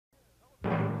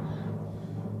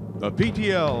the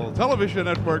PTL Television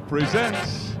Network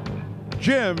presents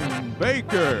Jim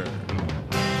Bakker.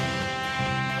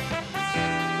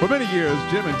 For many years,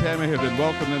 Jim and Tammy have been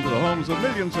welcomed into the homes of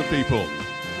millions of people.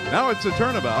 Now it's a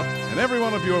turnabout, and every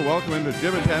one of you are welcome into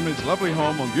Jim and Tammy's lovely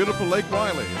home on beautiful Lake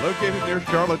Wiley, located near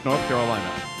Charlotte, North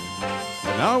Carolina.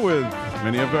 And now with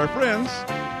many of our friends,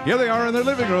 here they are in their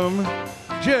living room,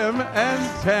 Jim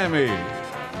and Tammy.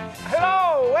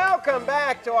 Hello, welcome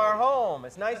back to our home.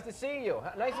 It's nice to see you.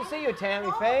 Nice to see you,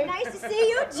 Tammy Faye. Nice to see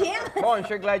you, Jim. Oh, I'm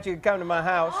sure glad you could come to my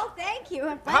house. Oh, thank you.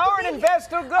 Howard and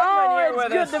Vestal Goodman here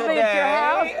with us today. Oh, it's good to be at your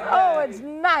house. Oh, it's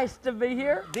nice to be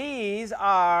here. These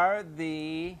are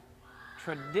the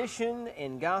tradition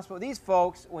in gospel. These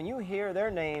folks, when you hear their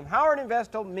name, Howard and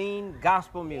Vestal mean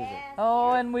gospel music. Yes.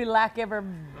 Oh, and we like every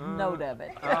note of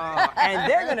it. And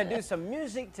they're going to do some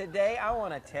music today. I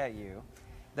want to tell you,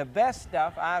 the best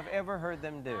stuff I've ever heard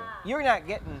them do. You're not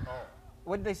getting,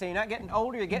 what did they say? You're not getting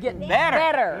older, you're getting better.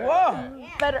 Better. Whoa. Yeah.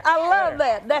 Better. I love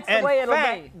that. That's the way it'll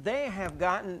be. They have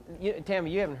gotten,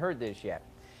 Tammy, you haven't heard this yet,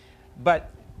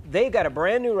 but they've got a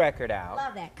brand new record out.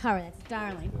 Love that cover. That's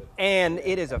darling. And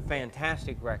it is a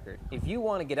fantastic record. If you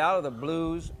want to get out of the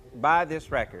blues, buy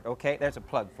this record, okay? There's a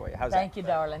plug for you. How's that? Thank you,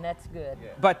 darling. That's good.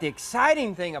 Yeah. But the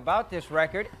exciting thing about this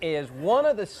record is one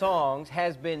of the songs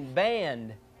has been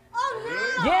banned.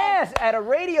 Oh, no! Yes, at a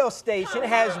radio station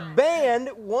has banned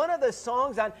one of the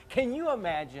songs on. Can you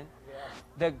imagine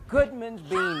the Goodmans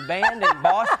being banned in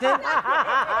Boston?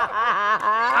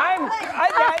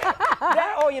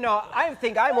 I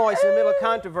think I'm always in the middle of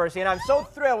controversy, and I'm so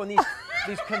thrilled when these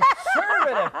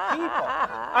conservative people.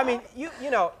 I mean,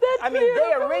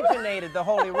 they originated the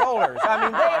Holy Rollers. I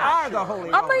mean, they are the Holy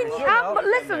Rollers.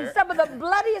 Listen, some of the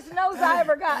bloodiest nose I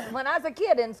ever got when I was a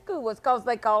kid in school was because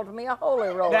they called me a holy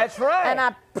roller. That's right. And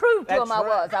I proved to them I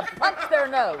was. I punched their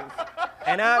nose.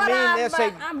 And I've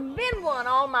been one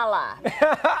all my life.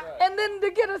 And then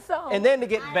to get a song. And then to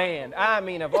get banned. I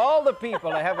mean, of all the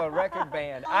people that have a record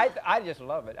banned, I just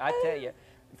love it. I tell you.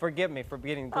 Forgive me for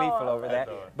getting gleeful over that,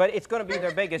 but it's going to be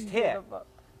their biggest hit.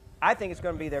 I think it's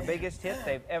going to be their biggest hit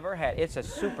they've ever had. It's a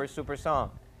super, super song.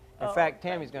 In fact,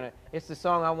 Tammy's going to, it's the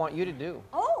song I want you to do.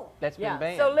 Oh. That's been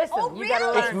banned. So listen, you got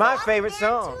to learn. It's my favorite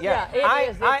song. Yeah, it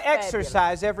is. It's I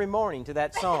exercise every morning to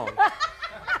that song.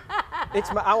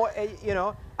 It's my,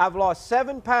 I've lost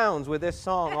 7 pounds with this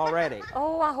song already.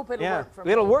 Oh, I hope it'll work for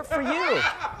me. It'll work for you.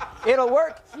 It'll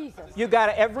work. Jesus. You got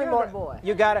to every morning. Boy.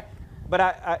 You got to.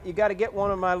 But you got to get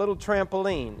one of my little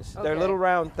trampolines. Okay. They're a little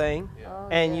round thing,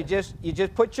 and you just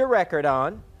put your record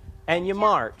on, and you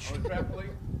march. On the trampoline?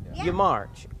 Yeah. You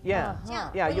march. Yeah.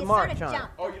 Yeah, you march on it.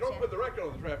 Oh, you don't put the record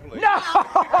on the trampoline?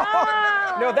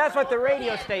 No. No, that's what the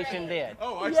radio station did.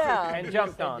 Oh, I see. And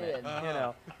jumped on it.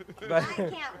 But I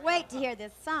can't wait to hear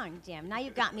this song, Jim. Now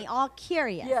you've got me all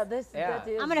curious. Yeah, that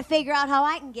is. I'm going to figure out how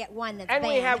I can get one that's And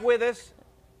banned. we have with us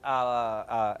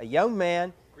a young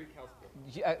man.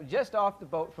 Just off the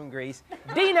boat from Greece,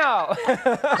 Dino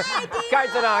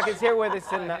Kartsonakis here with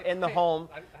us in the home.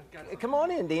 Come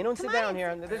on in, Dino, and sit down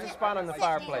here. There's a spot on the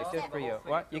fireplace just for you.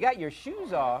 What? You got your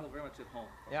shoes off? Very much at home.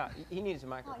 Yeah, he needs a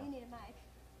microphone. Oh, you need a mic.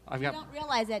 I've You don't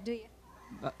realize that, do you?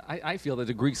 I feel that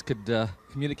the Greeks could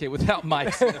communicate without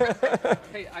mics.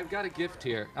 Hey, I've got a gift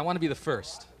here. I want to be the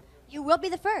first. You will be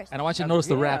the first. And I want you to notice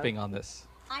the wrapping on this.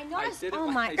 I noticed. did it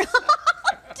Oh my God, myself.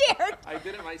 dear I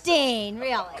did it myself. Dean,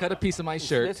 really? Cut a piece of my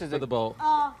shirt for the bowl.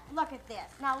 Oh, look at this.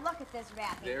 Now look at this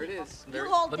wrapping. There it is. You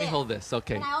hold Let me hold this,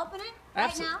 okay. Can I open it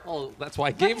right now? Oh, that's why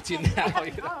I gave it to you now.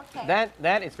 Oh, okay.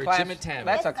 That is For class. Jim and Tammy.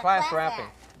 That's a It's a class class wrapping.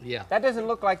 act. Yeah. That doesn't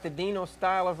look like the Dino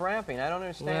style of wrapping. I don't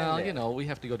understand it. Well, we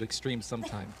have to go to extremes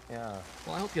sometime. Yeah.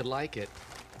 Well, I hope you like it.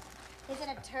 Is it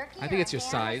a turkey? I or think a it's your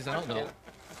ham? size. I don't know.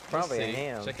 Probably a Let's see.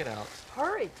 ham. Check it out.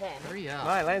 Hurry, Tammy. Hurry up.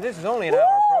 All right, this is only an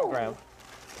hour program.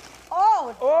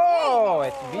 Oh, Oh, dang,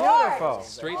 it's beautiful.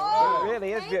 Straight Oh, It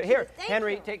really is thank beautiful. you, Here, thank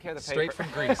Henry, you. take care of the paper. Straight from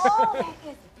Greece. Oh, that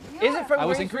is beautiful. Is it from I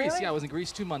was in Greece, Greece. really? Yeah, I was in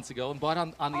Greece 2 months ago and bought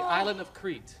on the island of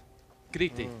Crete.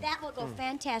 Crete. That will go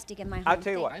fantastic in my home. I'll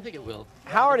tell you what. I think it will.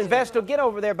 Howard and Vestal, get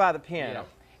over there by the piano.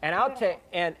 Yeah. And I'll take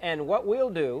and what we'll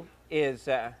do is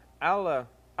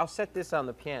I'll set this on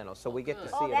the piano so we get to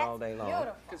see it all day long.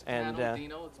 Beautiful. And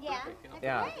Dino, it's Yeah, perfect. that's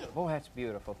yeah, great. boy, that's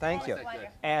beautiful. Thank you. Wonderful.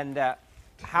 And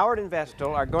Howard and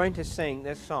Vestal are going to sing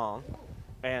this song.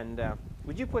 And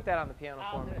would you put that on the piano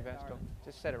for me, Vestal?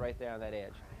 Just set it right there on that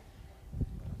edge.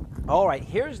 All right,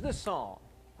 here's the song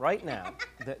right now.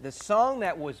 The song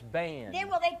that was banned. Then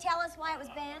will they tell us why it was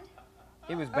banned?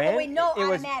 It was Or banned. will we know it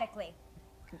was, automatically?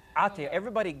 I'll tell you,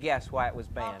 everybody guess why it was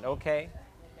banned, okay?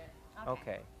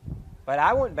 Okay. But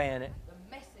I wouldn't ban it.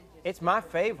 It's my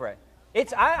favorite.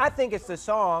 I think it's the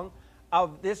song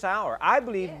of this hour. I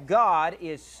believe God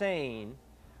is saying,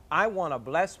 I want to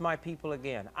bless my people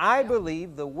again. I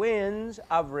believe the winds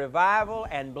of revival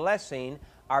and blessing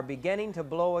are beginning to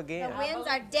blow again. The winds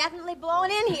are definitely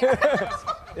blowing in here.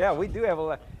 Yeah, we do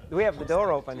have we have the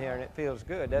door open here, and it feels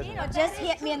good, doesn't Dino it? just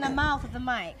hit me in the mouth with the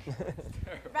mic.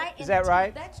 Right? Is that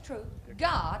right? That's true.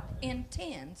 God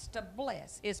intends to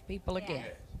bless his people again.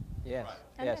 Yes.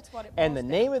 And yes. that's what it And the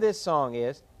boils name of this song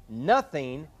is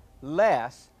Nothing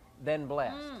Less Than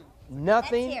Blessed.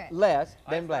 Nothing Let's hear it. less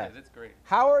than blessed. It's great.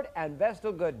 Howard and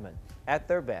Vestal Goodman at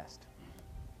their best.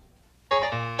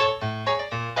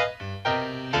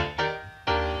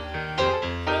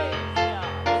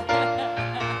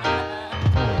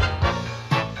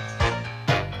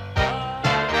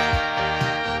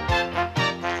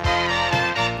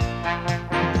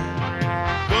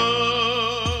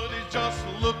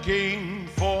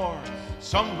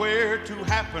 Somewhere to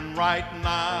happen right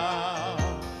now.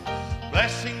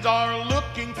 Blessings are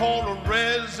looking for a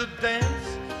residence.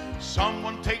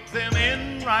 Someone take them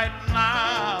in right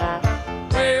now.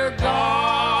 Where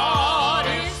God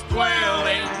is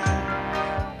dwelling,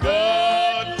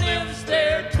 God lives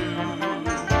there too.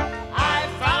 I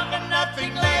found a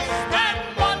nothing less than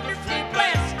wonderfully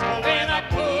blessed when I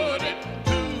put it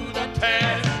to the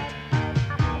test.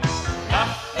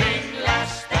 Nothing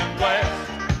less than blessed.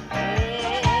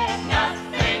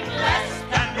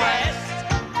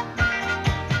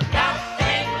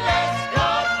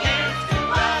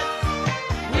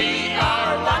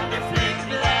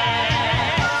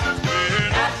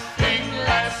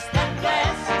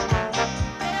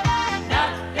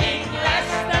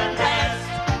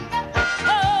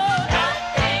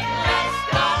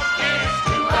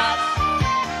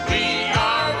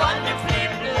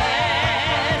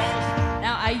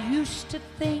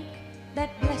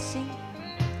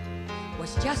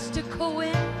 Just a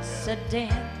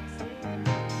coincidence.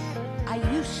 I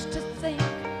used to think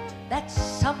that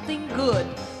something good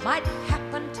might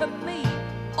happen to me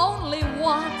only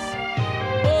once.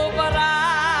 Oh, but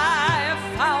I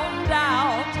found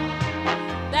out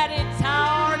that it's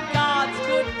our God's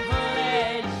good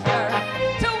pleasure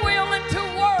to will and to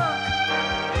work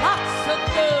lots of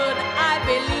good. I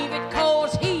believe it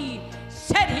 'cause he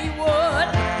said he would.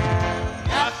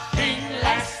 Nothing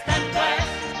less than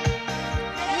blessed.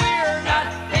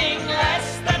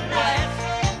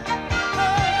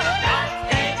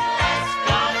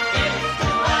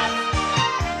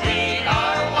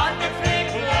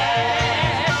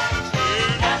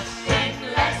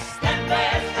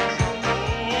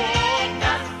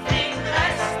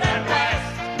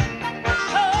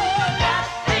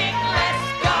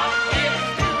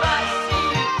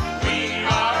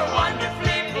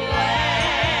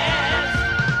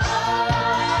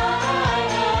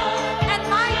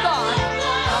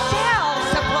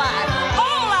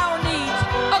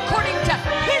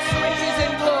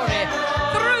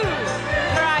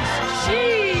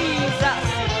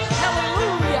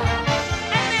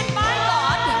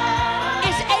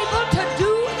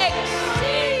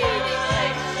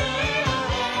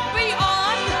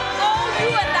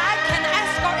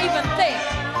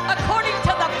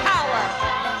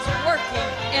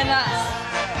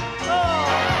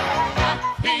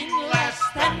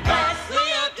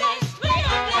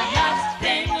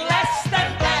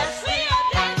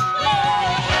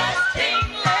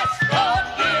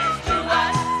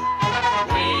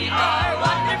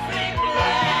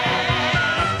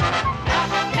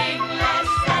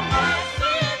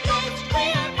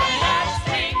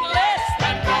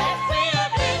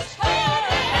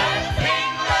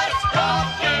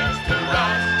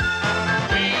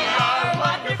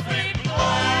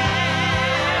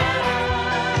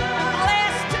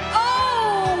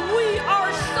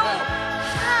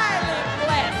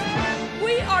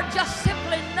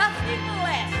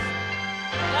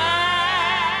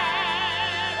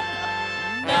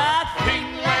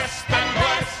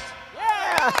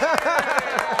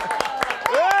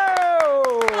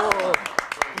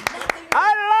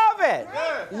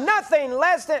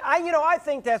 I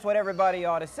think that's what everybody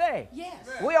ought to say. Yes.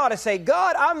 We ought to say,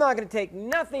 God, I'm not going to take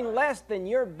nothing less than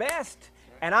your best,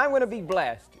 and I'm going to be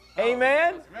blessed.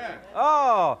 Amen? Amen.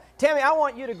 Oh, Tammy, I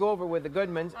want you to go over with the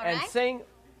Goodmans All and right. sing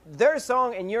their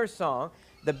song and your song.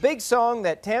 The big song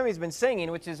that Tammy's been singing,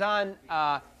 which is on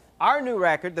our new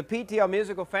record, the PTL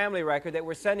Musical Family record that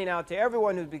we're sending out to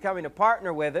everyone who's becoming a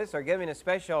partner with us or giving a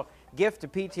special gift to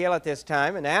PTL at this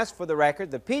time, and ask for the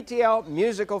record, the PTL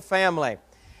Musical Family.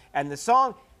 And the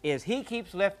song is He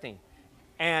Keeps Lifting.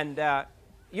 And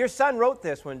your son wrote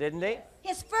this one, didn't he?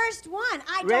 His first one.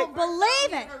 I Rick- don't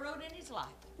believe it. Never wrote in his life.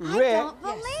 I Rick- don't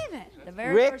believe it. The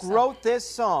very Rick first song. wrote this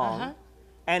song,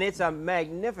 and it's a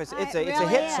magnificent. It's a really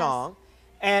hit is. song.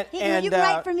 And You can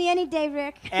write for me any day,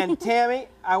 Rick. and Tammy,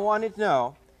 I wanted to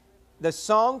know, the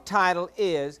song title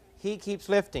is "He Keeps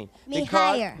Lifting." Me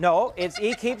higher. No, it's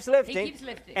 "He Keeps Lifting." He keeps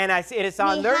lifting. And I see it's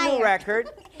on Me their higher. new record.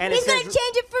 And He's it gonna says,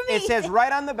 change it for me. It says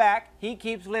right on the back, "He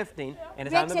Keeps Lifting," and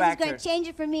it's Rick on the says back he's going there. to change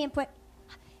it for me and put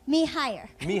me higher.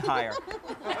 Me higher.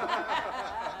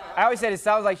 I always said it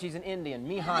sounds like she's an Indian.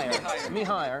 Me higher. Me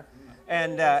higher.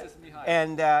 And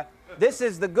this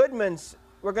is the Goodmans.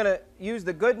 We're going to use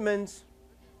the Goodmans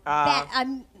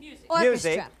Music.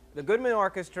 music, the Goodman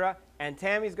Orchestra, and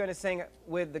Tammy's going to sing it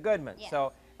with the Goodmans. Yes.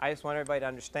 So I just want everybody to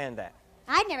understand that.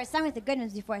 I've never sung with the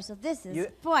Goodmans before, so this is,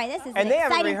 this is And an they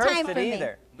haven't exciting rehearsed time it for me.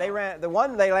 either. They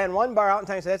ran one bar out in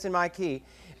time, so that's in my key.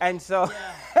 And so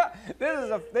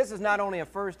this is not only a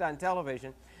first on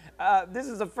television. This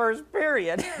is the first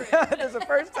period. This is the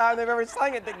first time they've ever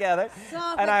sung it together,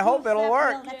 and I hope it'll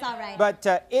work. That's all right. But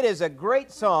it is a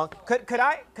great song. Could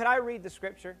I read the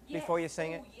scripture before you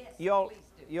sing it?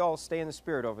 You all stay in the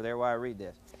spirit over there while I read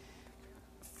this.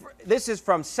 This is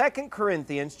from 2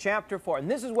 Corinthians chapter 4, and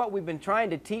this is what we've been trying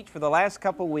to teach for the last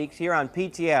couple weeks here on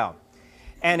PTL.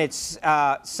 And it's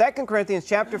 2 Corinthians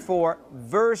chapter 4,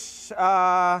 verse,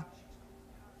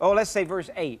 let's say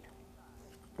verse 8.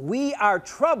 We are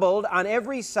troubled on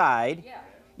every side,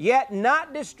 yet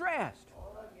not distressed.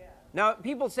 Now,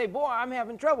 people say, boy, I'm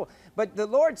having trouble. But the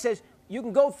Lord says, you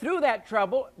can go through that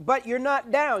trouble, but you're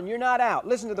not down, you're not out.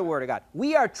 Listen to the Word of God.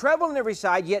 We are troubled on every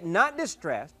side, yet not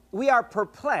distressed. We are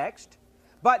perplexed,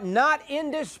 but not in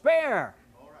despair.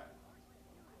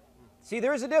 See,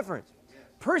 there's a difference.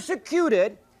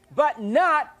 Persecuted, but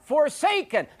not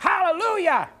forsaken.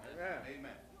 Hallelujah!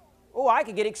 Amen. Oh, I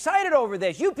could get excited over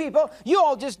this. You people, you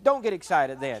all just don't get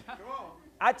excited then.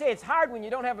 I tell you, it's hard when you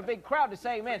don't have a big crowd to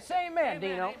say amen. Say amen,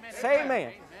 Dino. Amen. Say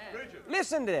amen.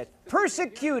 Listen to this.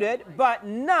 Persecuted, but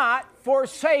not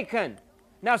forsaken.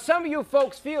 Now, some of you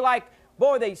folks feel like,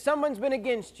 boy, someone's been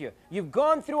against you. You've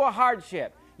gone through a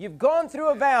hardship. You've gone through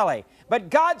a valley. But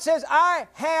God says, I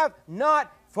have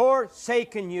not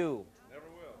forsaken you. Never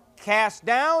will. Cast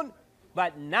down,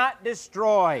 but not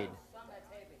destroyed.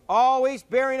 Always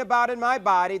bearing about in my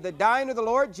body the dying of the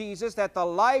Lord Jesus, that the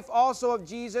life also of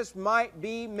Jesus might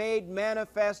be made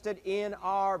manifested in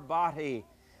our body.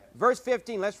 Verse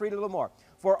 15, let's read a little more.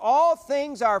 For all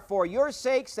things are for your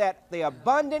sakes, that the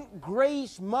abundant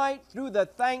grace might, through the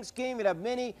thanksgiving of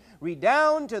many,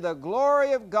 redound to the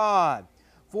glory of God.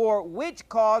 For which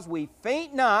cause we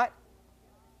faint not,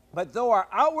 but though our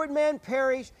outward man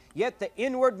perish, yet the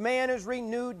inward man is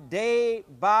renewed day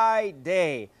by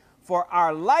day. For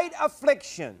our light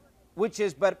affliction, which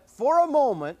is but for a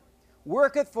moment,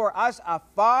 worketh for us a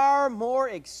far more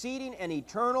exceeding and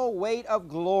eternal weight of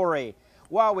glory,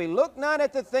 while we look not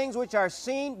at the things which are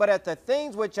seen, but at the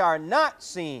things which are not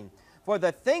seen. For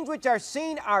the things which are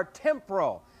seen are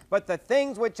temporal, but the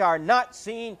things which are not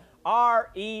seen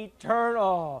are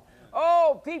eternal.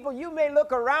 Oh, people, you may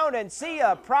look around and see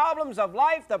problems of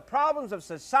life, the problems of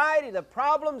society, the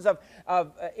problems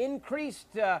of increased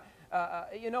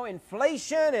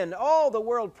inflation and all the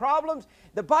world problems.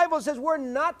 The Bible says we're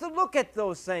not to look at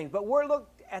those things, but we're look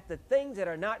at the things that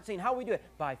are not seen. How we do it?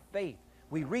 By faith.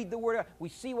 We read the Word, we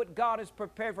see what God has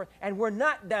prepared for us, and we're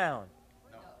not down.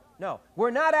 No,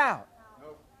 we're not out.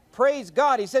 Praise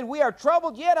God. He said, we are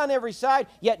troubled yet on every side,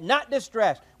 yet not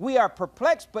distressed. We are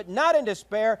perplexed, but not in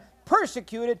despair,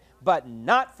 persecuted, but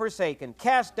not forsaken,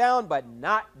 cast down, but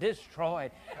not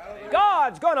destroyed.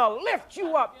 God's going to lift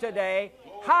you up today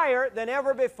higher than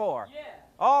ever before.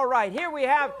 All right, here we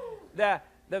have the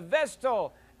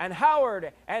Vestal and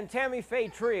Howard and Tammy Faye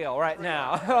trio right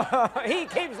now. He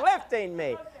keeps lifting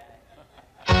me.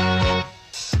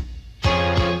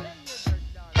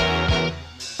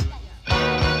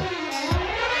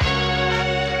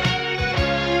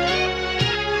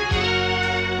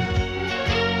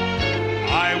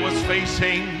 I was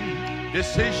facing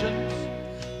decisions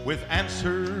with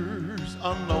answers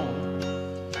unknown,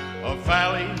 a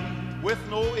valley with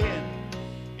no end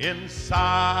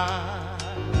inside.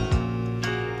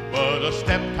 But I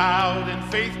stepped out in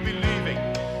faith, believing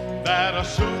that I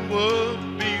soon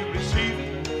would be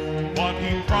receiving what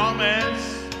He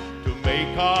promised to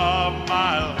make of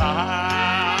my life.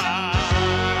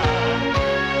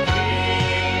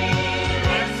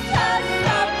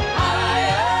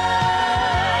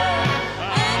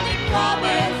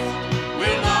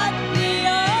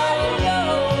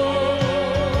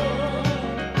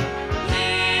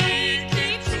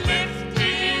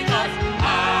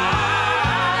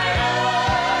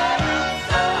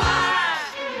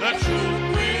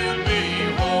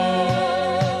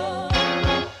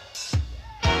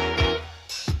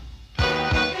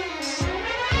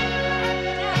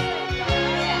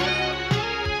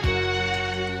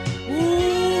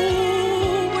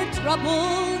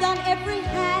 troubled on every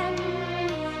hand,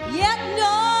 yet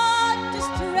not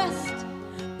distressed,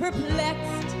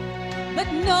 perplexed, but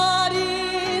not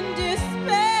in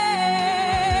despair.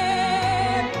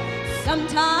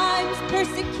 Sometimes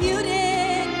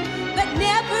persecuted, but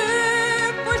never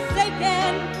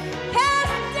forsaken,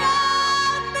 cast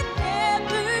down, but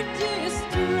never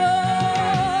destroyed.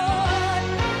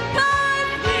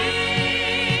 'Cause He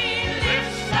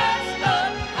lifts us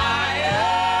up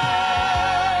higher,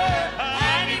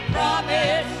 and He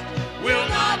promised we'll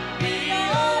not be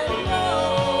alone.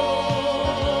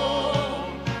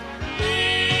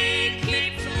 He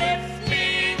keeps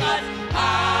lifting us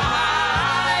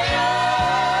higher,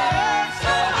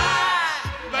 so high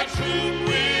that soon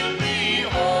we'll be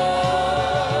home.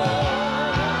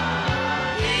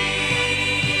 He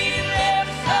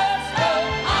lifts us up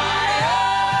higher,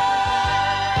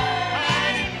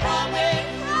 and He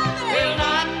promised we'll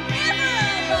not be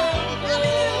alone.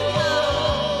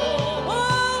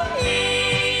 Oh, He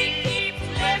keeps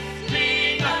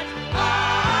lifting us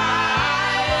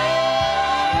higher,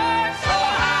 so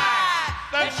high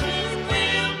that soon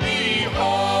we'll be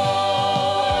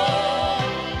home.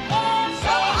 Oh,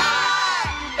 so high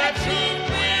that soon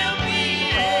we'll be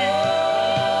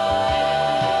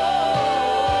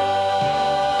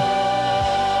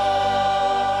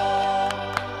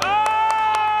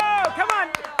Oh, come on,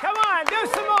 do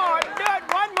some more. Do it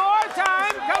one more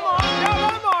time. Come on, do a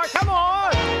little more. Come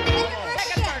on.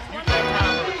 Second verse, one more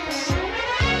time.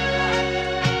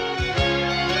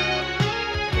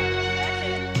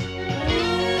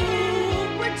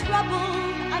 We're troubled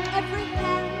on every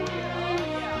hand,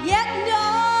 yet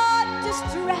not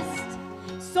distressed,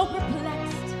 so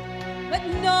perplexed, but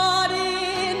not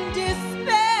in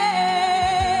despair.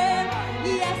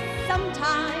 Yes,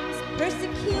 sometimes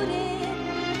persecuted,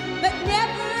 but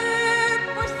never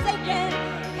forsaken,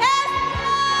 cast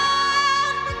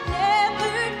down, but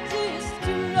never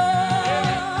destroyed.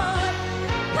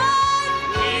 'Cause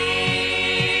He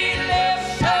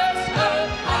lifts us up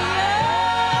higher,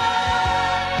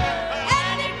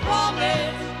 and He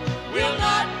promised we'll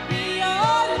not be alone.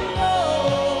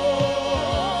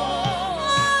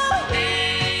 He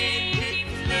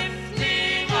keeps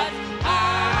lifting us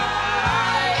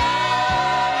higher,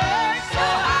 so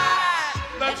high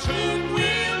that soon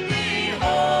we'll be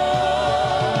home.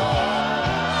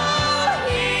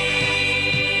 He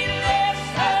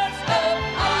lifts us up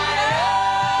higher,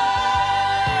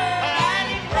 and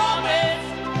He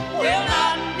promised we'll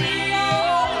not be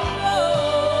alone.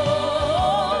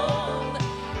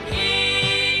 He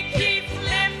keeps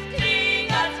lifting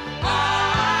us higher,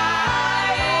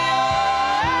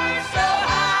 so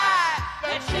high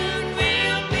that soon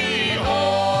we'll be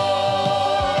home.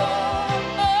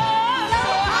 Oh, so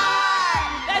high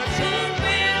that soon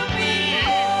we'll be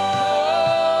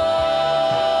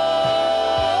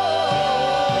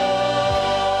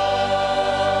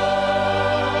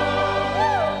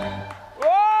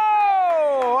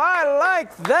Whoa, I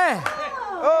like that.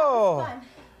 Oh,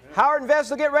 Howard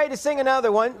Vestal, get ready to sing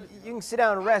another one. You can sit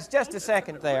down and rest just a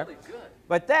second there.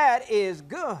 But that is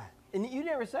good. And you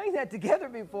never sang that together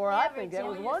before. I think that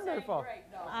was wonderful.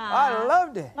 I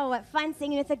loved it. Oh, what fun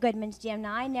singing with the Goodmans, Jim.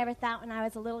 Now, I never thought when I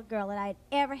was a little girl that I'd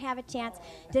ever have a chance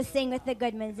to sing with the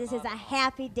Goodmans. This is a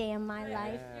happy day in my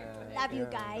life. Love you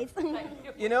guys.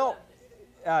 You know,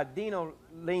 Dino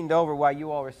leaned over while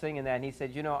you all were singing that, and he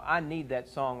said, you know, I need that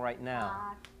song right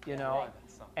now. You know,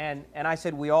 and I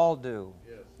said, we all do.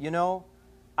 You know,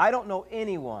 I don't know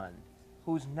anyone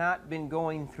who's not been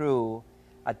going through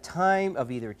a time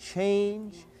of either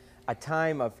change, a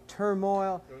time of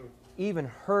turmoil, even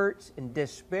hurts and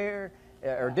despair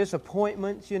or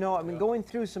disappointments, you know. I mean, going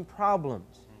through some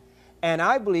problems. And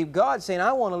I believe God's saying,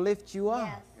 I want to lift you up.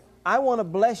 Yes. I want to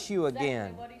bless you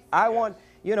again. I want,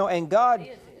 you know, and God,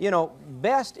 you know,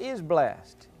 best is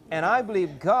blessed. And I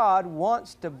believe God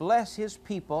wants to bless His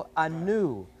people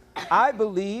anew. I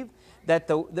believe that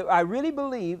I really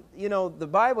believe, you know, the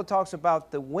Bible talks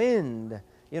about the wind,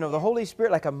 you know, the Holy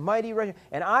Spirit like a mighty rushing.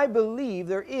 And I believe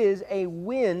there is a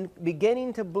wind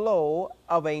beginning to blow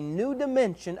of a new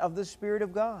dimension of the Spirit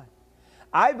of God.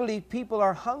 I believe people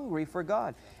are hungry for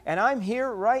God. And I'm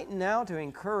here right now to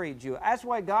encourage you. That's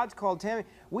why God's called Tammy.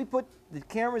 We put the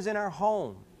cameras in our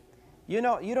home. You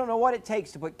know, you don't know what it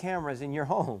takes to put cameras in your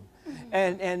home.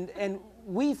 And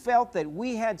we felt that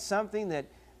we had something that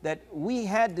we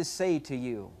had to say to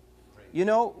you. You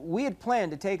know, we had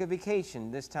planned to take a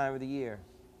vacation this time of the year.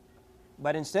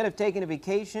 But instead of taking a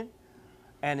vacation,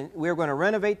 and we were going to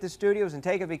renovate the studios and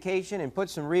take a vacation and put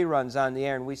some reruns on the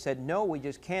air, and we said, no, we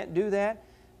just can't do that.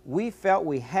 We felt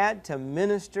we had to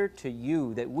minister to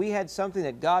you, that we had something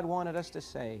that God wanted us to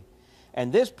say.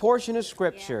 And this portion of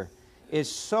Scripture is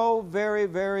so very,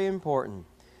 very important.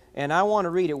 And I want to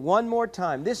read it one more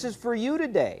time. This is for you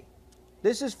today.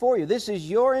 This is for you. This is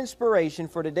your inspiration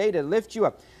for today to lift you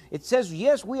up. It says,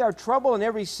 yes, we are troubled on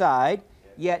every side,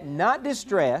 yet not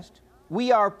distressed.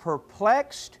 We are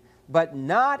perplexed, but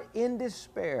not in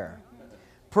despair.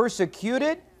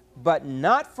 Persecuted, but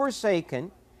not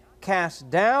forsaken. Cast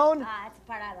down, That's the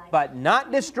part I like. but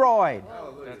not destroyed.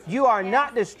 You are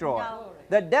not destroyed. No.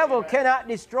 The devil cannot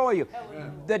destroy you.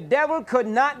 The devil could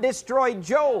not destroy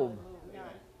Job.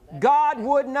 God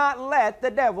would not let the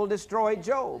devil destroy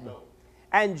Job.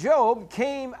 And Job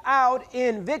came out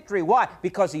in victory. Why?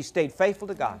 Because he stayed faithful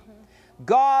to God.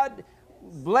 God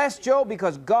blessed Job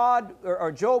because God,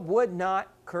 or Job would not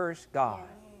curse God.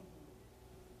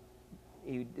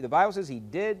 The Bible says he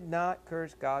did not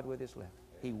curse God with his lips.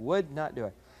 He would not do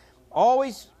it.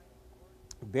 Always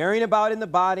bearing about in the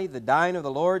body the dying of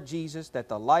the Lord Jesus, that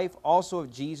the life also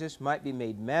of Jesus might be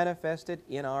made manifested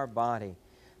in our body.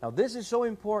 Now this is so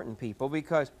important, people,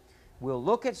 because we'll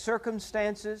look at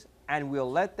circumstances and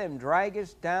we'll let them drag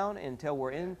us down until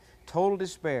we're in total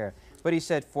despair. But he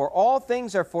said, for all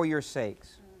things are for your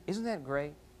sakes. Isn't that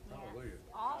great?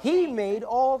 He made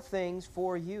all things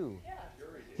for you.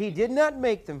 He did not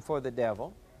make them for the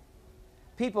devil.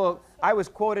 People, I was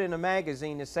quoted in a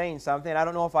magazine as saying something. I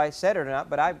don't know if I said it or not,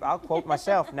 but I'll quote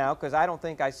myself now because I don't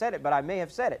think I said it, but I may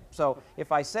have said it. So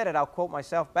if I said it, I'll quote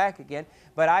myself back again.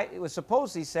 But it was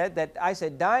supposedly said that I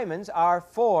said diamonds are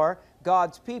for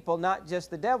God's people, not just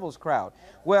the devil's crowd.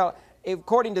 Well,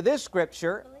 according to this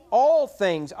scripture, all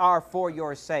things are for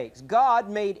your sakes. God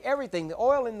made everything, the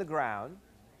oil in the ground,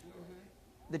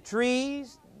 the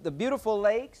trees, the beautiful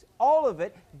lakes, all of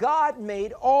it. God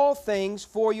made all things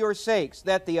for your sakes,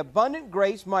 that the abundant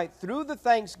grace might, through the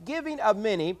thanksgiving of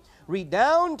many,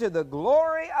 redound to the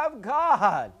glory of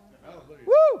God.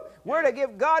 Woo! We're to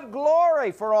give God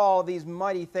glory for all these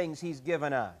mighty things He's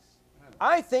given us.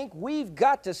 I think we've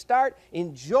got to start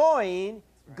enjoying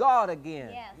God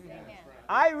again. Yes, amen.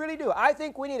 I really do. I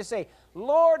think we need to say,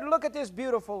 Lord, look at this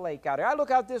beautiful lake out here. I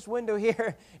look out this window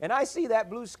here, and I see that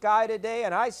blue sky today,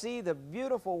 and I see the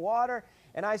beautiful water,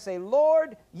 and I say,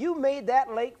 Lord, you made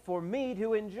that lake for me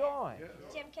to enjoy.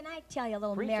 Jim, can I tell you a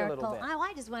little Preach a miracle? little bit.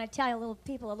 I just want to tell you a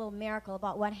little miracle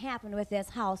about what happened with this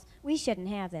house. We shouldn't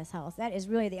have this house. That is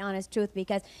really the honest truth,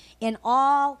 because in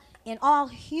all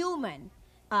human,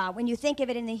 when you think of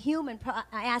it in the human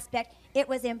aspect, it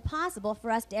was impossible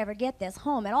for us to ever get this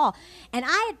home at all. And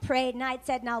I had prayed and I'd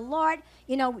said, now Lord,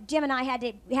 you know, Jim and I had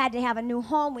to have a new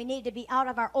home. We needed to be out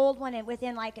of our old one, and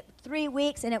within like 3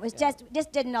 weeks, and it was just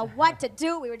didn't know what to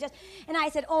do. We were just, and I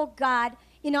said, oh God,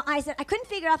 you know, I said I couldn't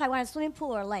figure out if I wanted a swimming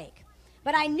pool or a lake.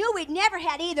 But I knew we'd never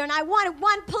had either, and I wanted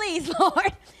one, please,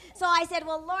 Lord. So I said,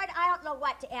 well, Lord, I don't know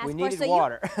what to ask We for. needed so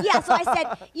water. So I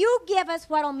said, you give us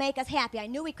what will make us happy. I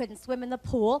knew we couldn't swim in the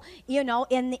pool, you know,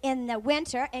 in the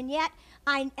winter, and yet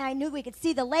I knew we could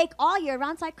see the lake all year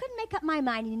round, so I couldn't make up my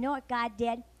mind. And you know what God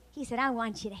did? He said, I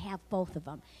want you to have both of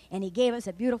them. And He gave us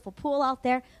a beautiful pool out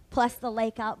there, plus the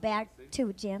lake out back,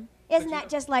 too, Jim. Isn't that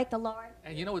just like the Lord?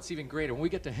 And you know what's even greater? When we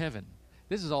get to heaven,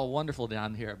 this is all wonderful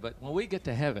down here, but when we get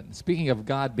to heaven, speaking of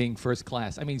God being first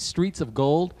class, I mean, streets of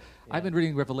gold. Yeah. I've been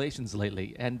reading Revelations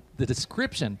lately, and the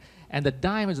description, and the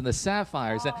diamonds and the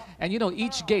sapphires, and you know,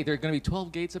 each gate, there are going to be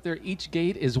 12 gates up there. Each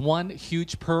gate is one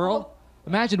huge pearl.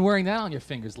 Imagine wearing that on your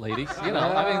fingers, ladies. You know,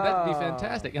 I mean, that'd be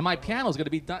fantastic. And my piano's going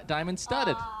to be diamond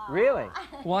studded. Really?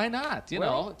 Why not? You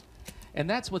know. And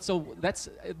that's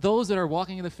those that are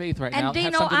walking in the faith right now. And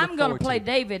Dino, I'm going to play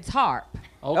David's harp.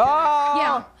 Okay. Oh!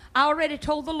 Yeah, I already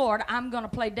told the Lord I'm going to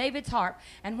play David's harp,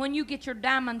 and when you get your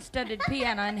diamond-studded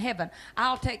piano in heaven,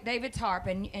 I'll take David's harp,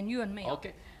 and you and me.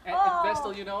 Okay. And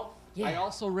Vestal, you know, I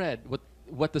also read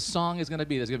what the song is going to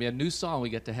be. There's going to be a new song when we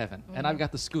get to heaven, and I've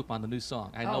got the scoop on the new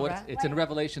song. I know it's in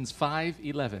Revelations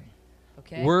 5:11.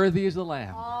 Okay. Worthy is the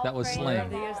Lamb that was slain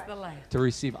Worthy is the Lamb. to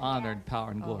receive honor and power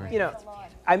and glory. You know,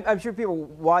 I'm sure people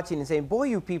watching and saying, boy,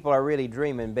 you people are really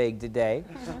dreaming big today.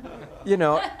 You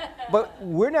know, but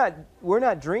we're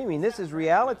not dreaming. This is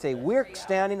reality. We're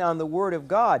standing on the Word of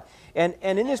God. And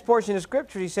in this portion of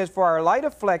Scripture, He says, for our light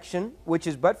affliction, which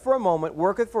is but for a moment,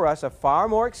 worketh for us a far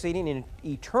more exceeding and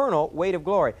eternal weight of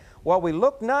glory. While we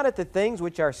look not at the things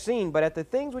which are seen, but at the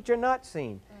things which are not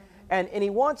seen. And He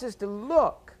wants us to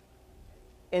look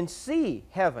and see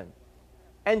heaven,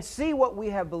 and see what we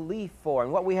have belief for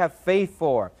and what we have faith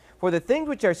for. For the things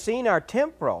which are seen are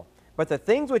temporal, but the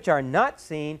things which are not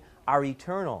seen are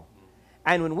eternal.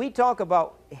 And when we talk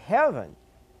about heaven,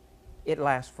 it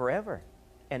lasts forever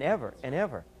and ever and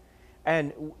ever.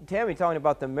 And Tammy talking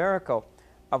about the miracle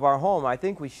of our home, I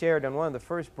think we shared on one of the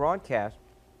first broadcasts,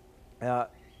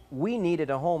 we needed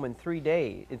a home in 3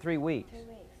 days, in 3 weeks.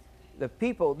 The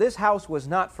people, this house was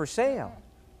not for sale.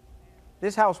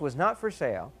 This house was not for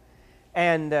sale.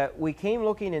 And we came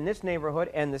looking in this neighborhood,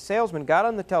 and the salesman got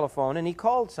on the telephone, and he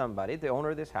called somebody, the owner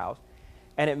of this house.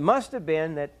 And it must have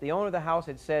been that the owner of the house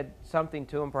had said something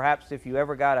to him. Perhaps if you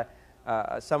ever got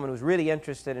someone who's really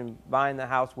interested in buying the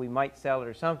house, we might sell it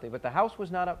or something. But the house was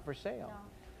not up for sale. No.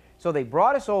 So they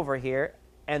brought us over here,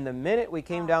 and the minute we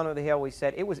came down over the hill, we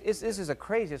said, this is the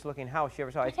craziest looking house you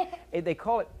ever saw. They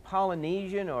call it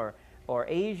Polynesian or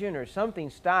Asian or something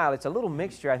style. It's a little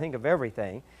mixture, I think, of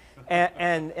everything.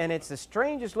 And it's the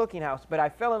strangest looking house. But I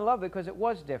fell in love because it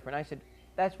was different. I said,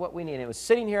 that's what we need. And it was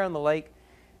sitting here on the lake.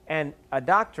 And a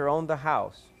doctor owned the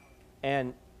house,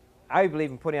 and I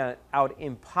believe in putting out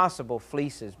impossible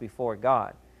fleeces before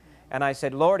God. And I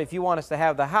said, Lord, if you want us to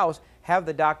have the house, have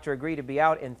the doctor agree to be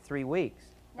out in 3 weeks.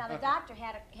 Now, the doctor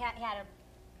had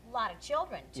a lot of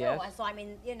children, too. Yes. So, I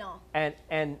mean, you know.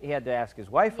 And he had to ask his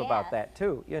wife about that,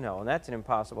 too, you know, and that's an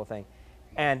impossible thing.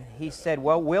 And he said,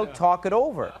 well, we'll talk it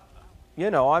over.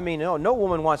 You know, I mean, no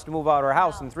woman wants to move out of her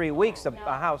house in 3 weeks, a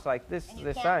house like this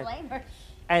size. Blame her.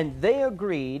 And they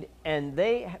agreed, and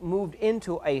they moved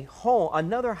into a home,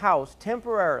 another house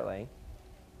temporarily,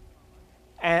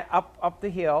 and up the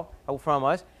hill from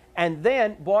us, and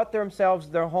then bought themselves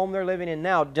their home they're living in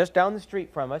now, just down the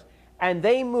street from us. And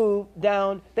they moved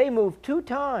down. They moved 2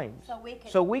 times,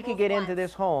 so we could get into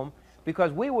this home,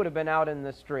 because we would have been out in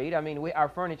the street. I mean, our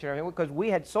furniture, because we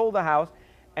had sold the house,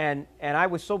 and I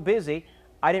was so busy,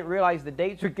 I didn't realize the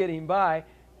dates were getting by.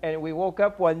 And we woke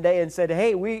up one day and said,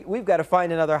 hey, we've got to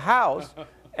find another house.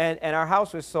 and our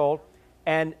house was sold.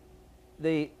 And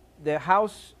the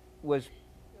house was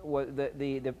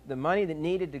the money that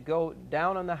needed to go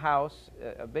down on the house,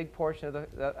 a big portion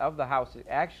of the house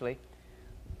actually,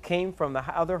 came from the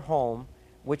other home,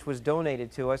 which was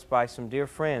donated to us by some dear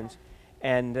friends.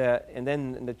 And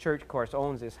then the church, of course,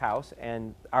 owns this house.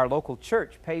 And our local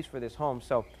church pays for this home.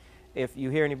 So if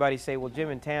you hear anybody say, well, Jim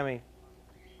and Tammy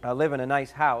live in a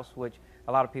nice house, which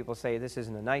a lot of people say this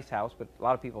isn't a nice house, but a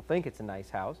lot of people think it's a nice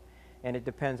house, and it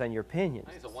depends on your opinions.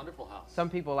 It's a wonderful house. Some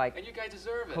people like and you guys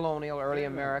deserve it. colonial, early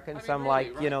American, some really,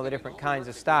 like, right? you know, the different kinds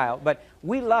of style. But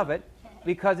we love it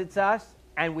because it's us,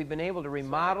 and we've been able to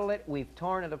remodel it. We've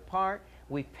torn it apart.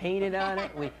 We've painted on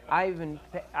it.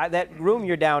 That room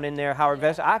you're down in there, Howard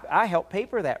Vestal, I helped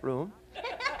paper that room.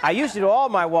 I used to do all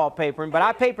my wallpapering, but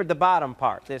I papered the bottom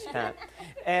part this time.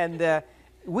 And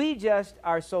we just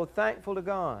are so thankful to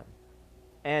God.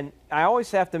 And I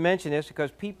always have to mention this because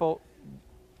people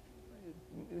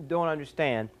don't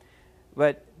understand.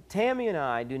 But Tammy and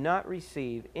I do not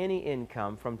receive any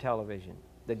income from television.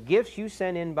 The gifts you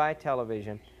send in by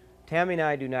television, Tammy and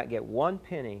I do not get 1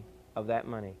 penny of that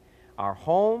money. Our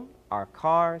home, our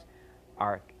cars,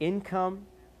 our income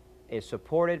is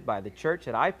supported by the church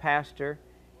that I pastor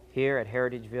here at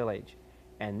Heritage Village.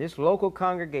 And this local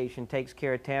congregation takes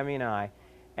care of Tammy and I.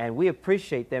 And we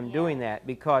appreciate them doing that,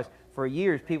 because for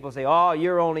years people say, oh,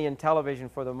 you're only in television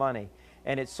for the money.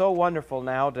 And it's so wonderful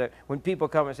now when people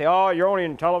come and say, oh, you're only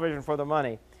in television for the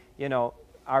money. You know,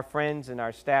 our friends and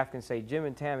our staff can say, Jim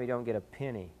and Tammy don't get a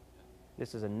penny.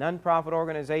 This is a non-profit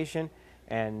organization,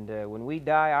 and when we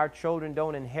die, our children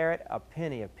don't inherit a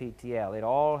penny of PTL. It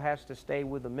all has to stay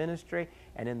with the ministry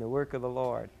and in the work of the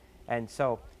Lord. And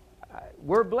so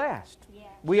we're blessed. Yeah.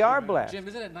 We are blessed. Jim,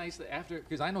 isn't it nice that after,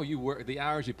 because I know you work, the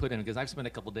hours you put in, because I've spent a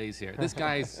couple days here. This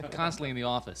guy's constantly in the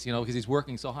office, you know, because he's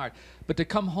working so hard. But to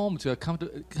come home to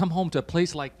a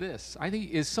place like this, I think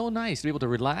is so nice to be able to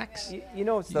relax. You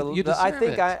know, it's I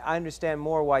think I understand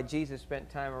more why Jesus spent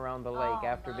time around the lake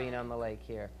after being on the lake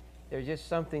here. There's just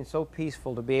something so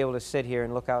peaceful to be able to sit here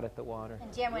and look out at the water.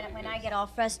 And Jim, when I get all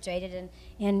frustrated,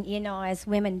 and you know, as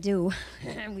women do,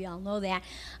 and we all know that,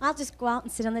 I'll just go out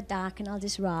and sit on the dock and I'll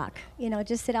just rock. You know,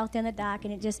 just sit out there on the dock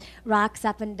and it just rocks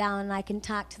up and down, and I can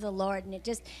talk to the Lord, and it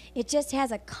just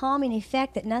has a calming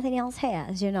effect that nothing else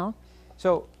has, you know.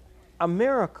 So a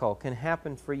miracle can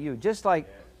happen for you, just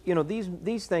like, you know,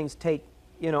 these things take,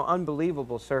 you know,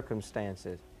 unbelievable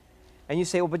circumstances. And you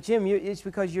say, well, but Jim, it's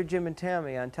because you're Jim and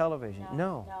Tammy on television.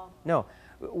 No.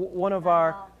 One of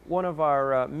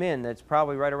our men that's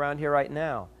probably right around here right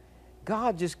now,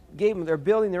 God just gave them, they're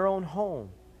building their own home.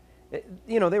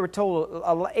 You know, they were told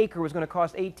an acre was going to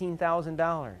cost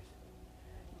 $18,000.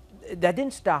 That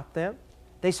didn't stop them.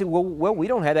 They said, well, we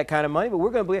don't have that kind of money, but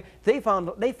we're going to believe. They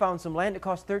found some land that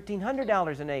cost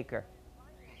 $1,300 an acre.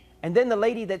 And then the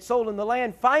lady that sold them the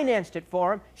land financed it for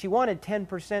them. She wanted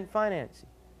 10% financing.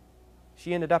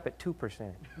 She ended up at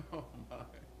 2%. Oh my.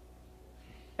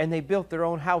 And they built their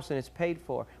own house, and it's paid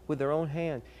for with their own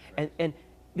hands. And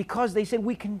because they said,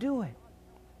 we can do it.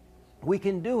 We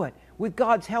can do it. With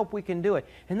God's help, we can do it.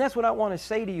 And that's what I want to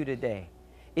say to you today.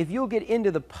 If you'll get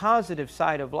into the positive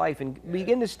side of life and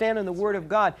begin to stand on the Word of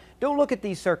God, don't look at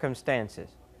these circumstances.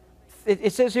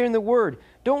 It says here in the Word,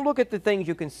 don't look at the things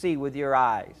you can see with your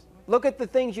eyes. Look at the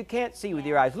things you can't see with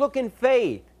your eyes. Look in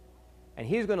faith. And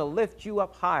He's going to lift you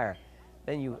up higher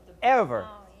than you've ever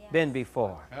been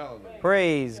before.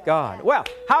 Praise God. Well,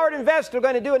 Howard and Vestal are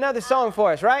going to do another song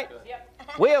for us, right?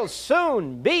 We'll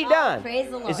soon be done.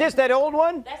 Praise the Lord. Is this that old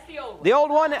one? That's the old one. The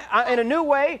old one in a new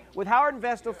way with Howard and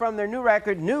Vestal from their new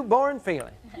record, Newborn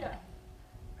Feeling.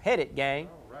 Hit it, gang.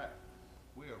 All right.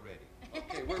 We are ready.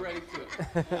 Okay, we're ready to.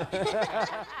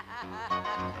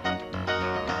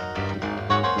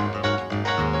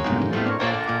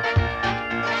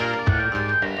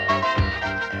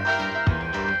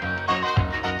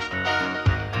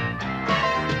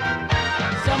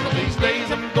 Some of these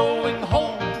days I'm going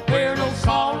home where no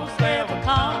sorrows ever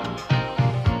come.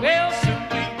 We'll soon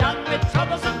be done with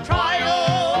troubles and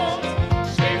trials.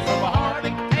 Safe from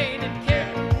heartache, pain, and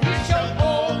care. We shall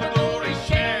all the glory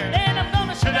share. Then I'm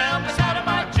gonna sit down beside of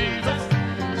my Jesus.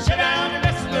 Sit down and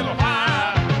rest a little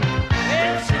while.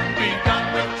 We'll soon be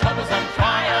done with troubles and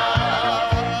trials.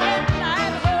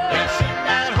 We'll sit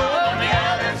at home on the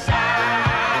other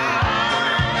side.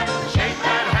 Shake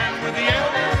my hand with the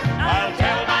elders. I'll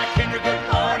tell my kindred good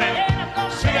morning.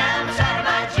 Sit down beside of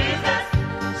my Jesus.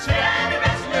 Sit down and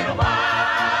rest a little while.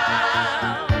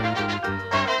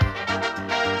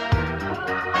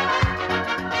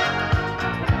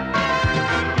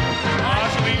 I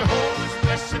shall behold His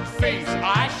blessed face.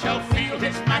 I shall feel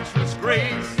His matchless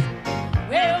grace.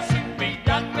 We'll soon be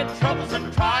done with troubles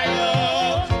and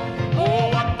trials. Oh,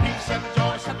 what peace and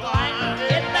joy sublime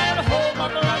in that home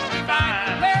of love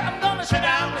divine, where I'm gonna sit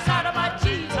down beside of my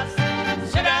Jesus.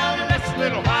 Sit down and rest a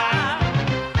little while.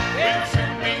 We'll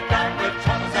soon be done with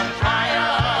troubles and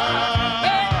trials.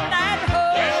 In that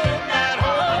home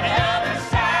on the other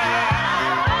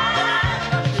side.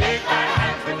 Shake my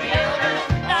hands with the elders.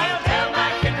 I'll tell my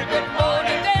kindred good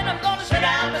morning. Then I'm gonna sit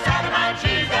down beside of my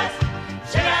Jesus.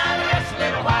 Sit down and rest a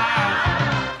little while.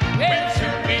 We'll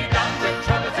soon be done with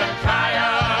troubles and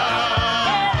trials.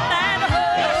 In that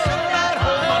home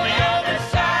on the other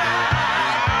side.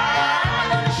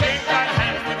 Shake my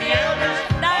hands with the elders.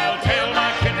 I'll tell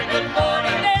my kindred good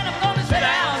morning. Then I'm gonna sit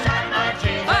down beside my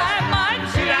Jesus.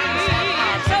 Sit down beside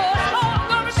my Jesus. I'm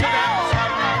gonna sit down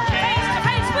beside my Jesus. Face to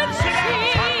face with Jesus.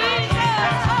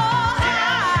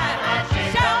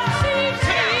 Shall see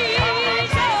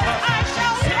Jesus. I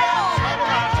shall walk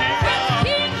with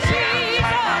King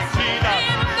Jesus.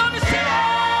 Then I'm gonna sit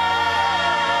down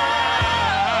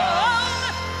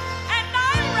and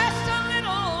I rest a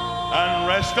little. And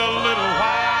rest a little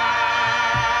while.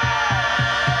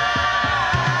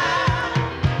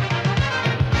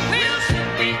 We'll soon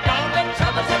be done with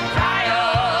troubles and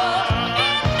trials.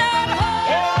 In that home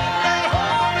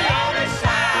on the other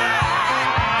side.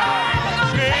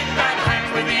 Shake my hands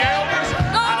with the elders.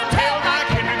 Gonna tell my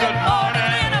kindred good morning.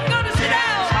 Then I'm gonna sit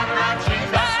down beside my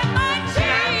Jesus. My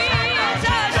Jesus.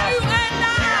 You and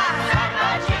I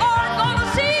are gonna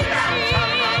see Jesus.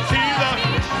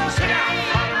 Sit down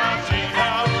beside my Jesus.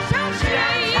 Shall see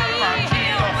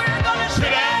Him. We're gonna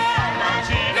sit down.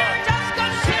 We're just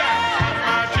gonna sit down.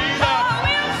 Oh,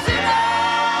 we'll sit down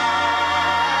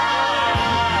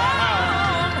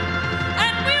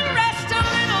and we'll rest a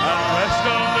little. Rest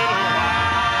a little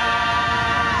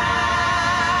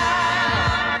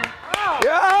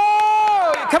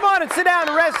Yo! Come on and sit down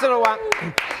and rest a little while.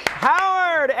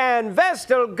 Howard and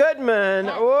Vestal Goodman.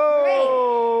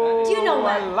 Whoa! Do you know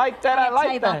what? I like that. I I'll tell you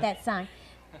like about that. that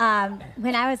song.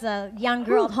 When I was a young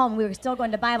girl at home, we were still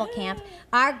going to Bible camp.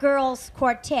 Our girls'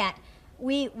 quartet,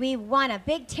 we won a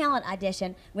big talent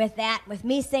audition with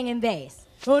me singing bass.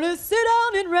 Gonna sit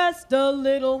down and rest a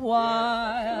little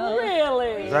while.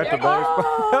 Really? Is that the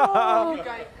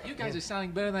bass? You guys are sounding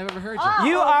better than I've ever heard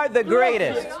you. You are the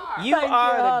greatest. You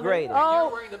are the greatest. You're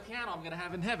wearing the piano I'm going to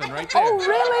have in heaven right there. Oh,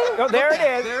 really? Oh, there it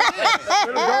is. There it is.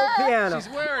 Little gold piano.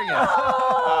 She's wearing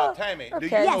it. Tammy, do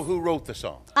you Yes. know who wrote the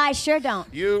song? I sure don't.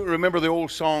 You remember the old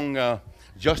song,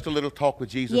 Just a Little Talk with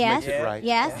Jesus Yes. Makes It Right?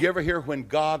 Yes. You ever hear When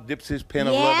God Dips His Pen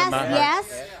of Love Yes, in My Heart?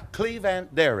 yes. Cleve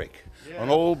Ant Derrick, an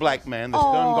old black man that's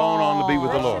done gone on to be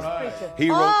with the Lord. He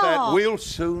wrote that, Oh. We'll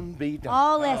Soon Be Done.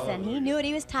 Oh, listen, he knew what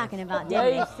he was talking about, didn't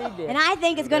he? Yes, he did. And I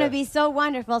think it's going to be so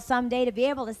wonderful someday to be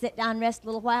able to sit down and rest a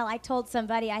little while. I told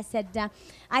somebody, I said,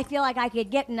 I feel like I could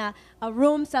get in a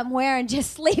room somewhere and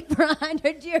just sleep for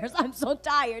 100 years. I'm so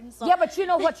tired. And so Yeah, but you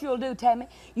know what you'll do, Tammy?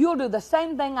 You'll do the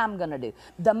same thing I'm going to do.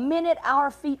 The minute our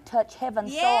feet touch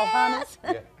heaven's soil, honey,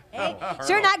 yes. Hey,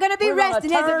 sure not going to be We're gonna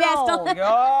resting, is it, turn Vestal? on.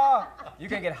 Oh, you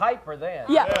can get hyper then.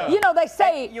 Yeah, you know, they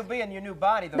say... You'll be in your new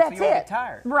body, though, so That's you won't it. get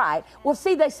tired. Right. Well,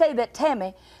 see, they say that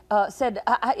Tammy said,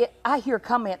 I hear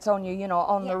comments on you, you know,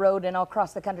 on the road and all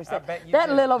across the country. Said, bet you that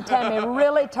do." little Tammy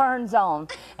really turns on.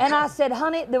 And I said,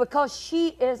 honey, because she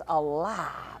is alive.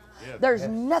 There's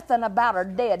nothing about her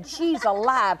dead. She's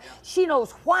alive. She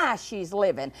knows why she's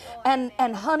living. And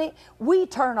honey, we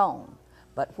turn on.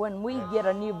 But when we get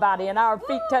a new body and our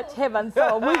feet touch heaven,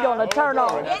 so we're going to turn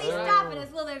on. Eddie's stopping us,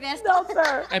 will there, Vestal? No,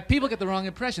 sir. And people get the wrong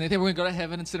impression. They think we're going to go to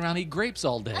heaven and sit around and eat grapes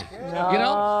all day. You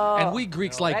know? And we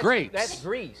Greeks like grapes. That's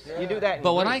Greece. You do that in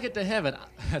But when Greece. I get to heaven,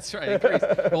 that's right, Greece.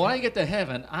 But when I get to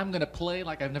heaven, I'm going to play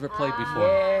like I've never played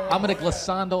before. I'm going to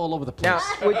glissando all over the place.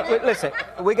 Now, listen,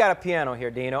 we got a piano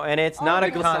here, Dino, and it's not a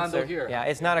glissando concert. here. Yeah,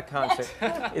 it's not a concert.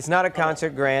 It's not a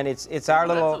concert, Grand. It's our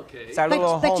little, okay. it's our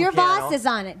little But home your piano. voice is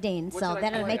on it, Dean, so should I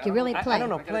that'll play? make you really play. I don't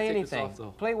know, I gotta play take this anything. off, though.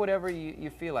 Play whatever you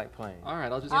feel like playing. All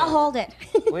right, I'll just... I'll hold it.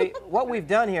 What we've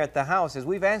done here at the house is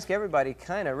we've asked everybody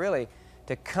kind of really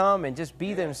to come and just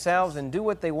be themselves and do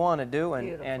what they want to do.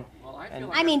 And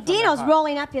I mean, Dino's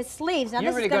rolling up his sleeves. Now,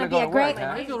 You're this really is going to gonna be go a to work, great...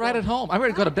 huh? I feel right at home. I'm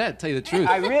ready to go to bed, tell you the truth.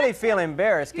 I really feel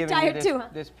embarrassed giving you tired too, huh?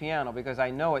 this piano because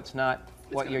I know it's not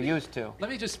what you're used to.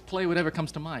 Let me just play whatever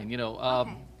comes to mind. You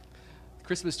know,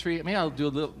 Christmas tree. Maybe I'll do a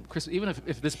little Christmas, even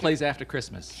if this plays after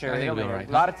Christmas. Sure, I think it'll it'll be be all right. right.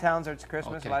 A lot of towns it's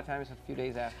Christmas. Okay. A lot of times it's a few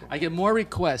days after. I get more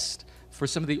requests for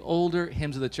some of the older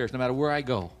hymns of the church, no matter where I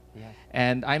go. Yeah.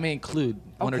 And I may include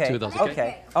one or two of those.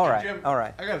 Okay. All right. Jim, All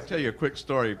right. I got to tell you a quick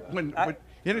story.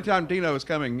 Anytime Dino was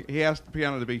coming, he asked the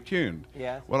piano to be tuned.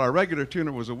 Yes. Well, our regular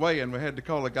tuner was away, and we had to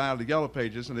call a guy on the Yellow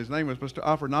Pages, and his name was Mr.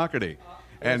 Opernakity.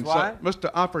 And so, what? Mr.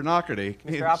 Opernakity.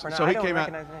 Mr. Opernakity. So I he don't came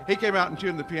out. recognize the name. He came out and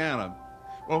tuned the piano.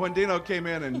 Well, when Dino came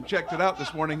in and checked it out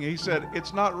this morning, he said,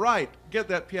 "It's not right. Get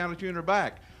that piano tuner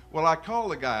back." Well, I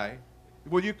called the guy.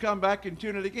 "Will you come back and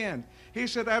tune it again?" He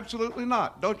said, "Absolutely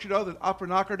not. Don't you know that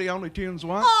Opernakity only tunes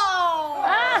once?"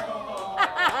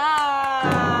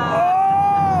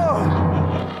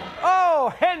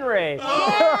 Oh, Henry.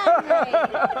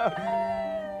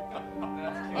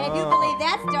 And if you believe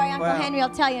that story, Uncle Henry will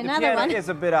tell you The another piano one. is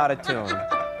a bit out of tune.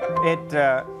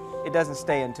 It doesn't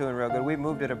stay in tune real good. We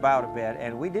moved it about a bit,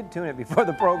 and we did tune it before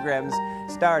the programs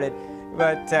started.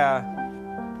 But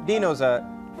Dino's a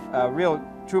real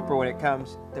trooper when it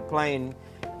comes to playing.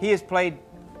 He has played.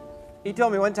 He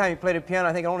told me one time he played a piano.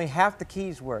 I think only half the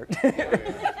keys worked. And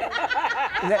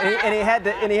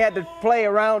he had to play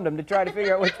around them to try to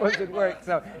figure out which ones would work.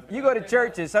 So you go to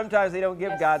churches, sometimes they don't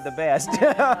give God the best.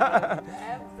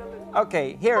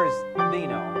 Okay, here's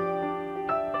Dino.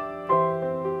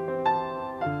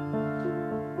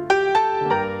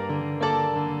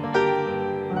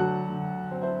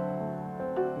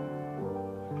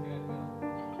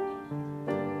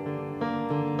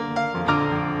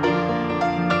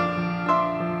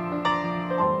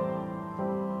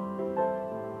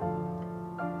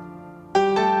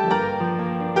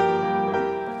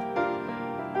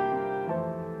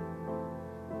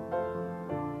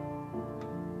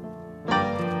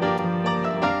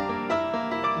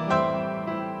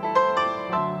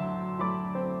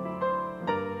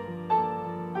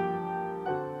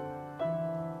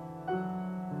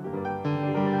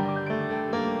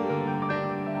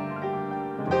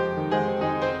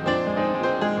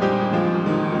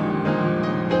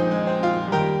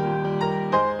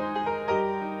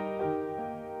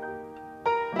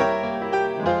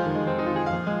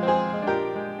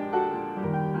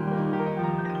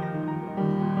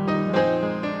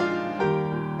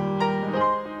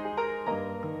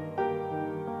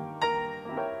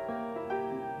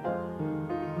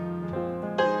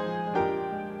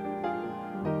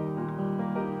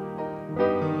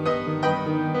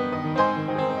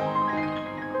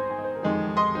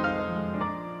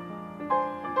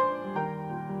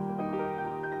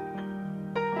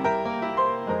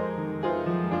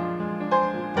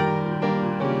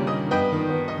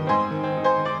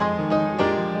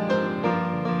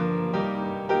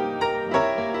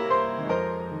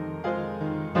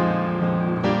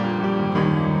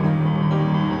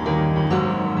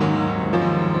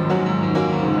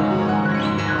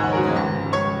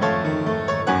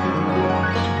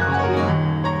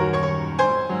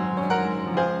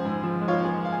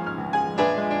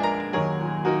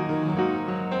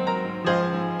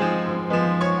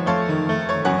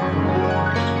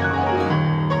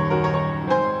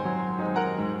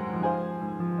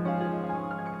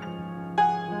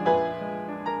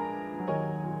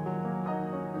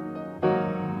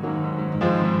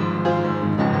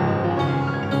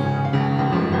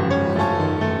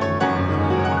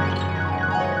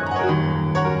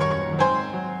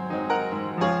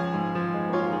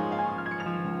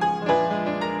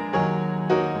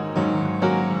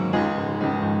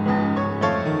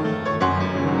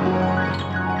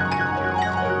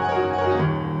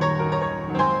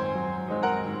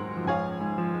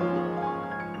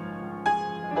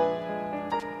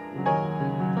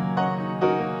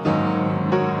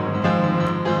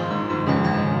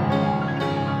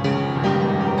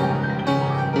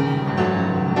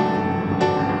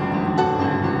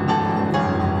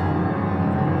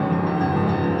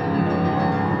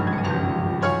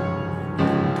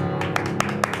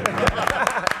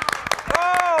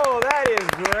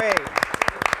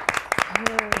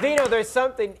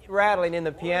 something rattling in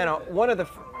the piano. One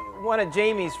of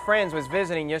Jamie's friends was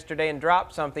visiting yesterday and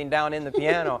dropped something down in the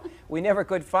piano. We never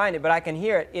could find it, but I can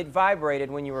hear it. It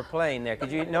vibrated when you were playing there.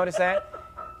 Could you notice that?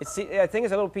 I think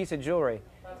it's a little piece of jewelry.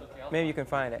 Maybe you can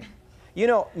find it. You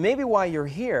know, maybe while you're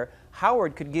here,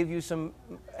 Howard could give you some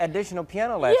additional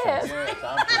piano lessons. Yes.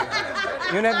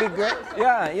 Wouldn't that be great?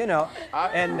 Yeah, you know.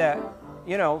 And,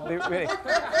 you know, really.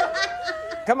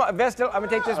 Come on, Vestal, I'm going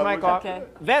to take this mic off. Okay.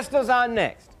 Vestal's on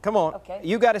next. Come on. Okay.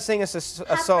 You got to sing us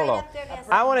a solo. up there,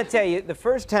 Vestal. I want to tell you, the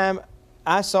first time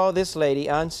I saw this lady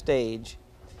on stage,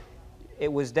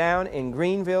 it was down in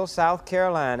Greenville, South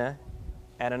Carolina,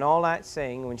 at an all-night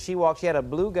sing. When she walked, she had a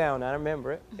blue gown, I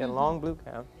remember it, a long blue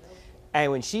gown.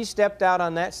 And when she stepped out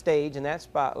on that stage in that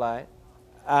spotlight,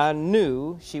 I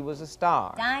knew she was a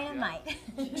star. Dynamite.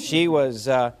 She was,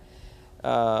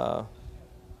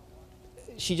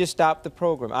 she just stopped the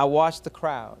program. I watched the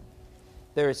crowd.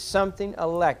 There is something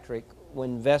electric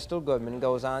when Vestal Goodman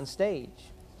goes on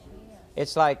stage.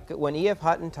 It's like when E.F.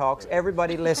 Hutton talks,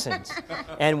 everybody listens.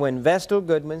 And when Vestal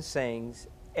Goodman sings,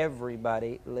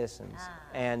 everybody listens.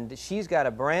 And she's got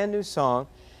a brand new song.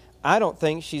 I don't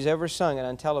think she's ever sung it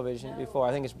on television before.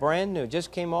 I think it's brand new.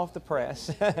 Just came off the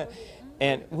press.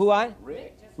 And who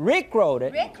Rick. Rick wrote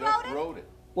it. Rick wrote it? Wrote it.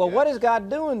 Well, what is God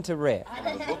doing to Rick?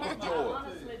 The Book of Joy.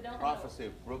 Prophecy,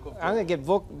 Book of Joy. I'm gonna get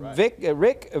Vic,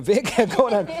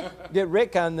 going on, get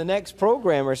Rick on the next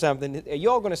program or something.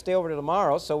 You're all gonna stay over to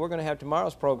tomorrow, so we're gonna have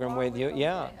tomorrow's program with you.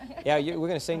 Yeah, yeah, we're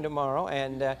gonna sing tomorrow,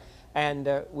 and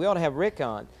we ought to have Rick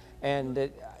on. And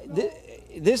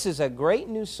this is a great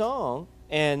new song,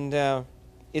 and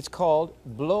it's called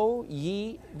 "Blow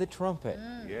Ye the Trumpet,"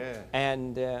 Yeah.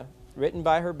 and written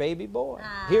by her baby boy.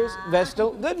 Here's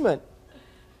Vestal Goodman.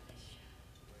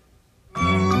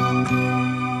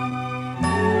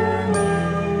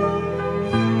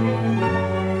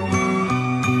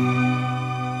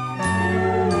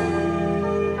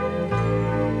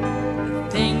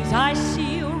 Things I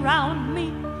see around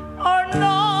me are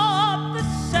not the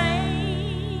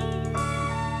same.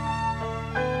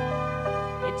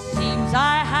 It seems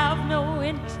I have no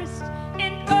interest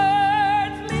in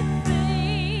earthly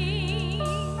things.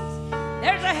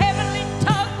 There's a heavenly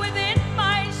tug within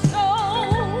my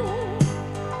soul.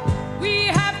 We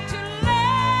have to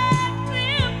let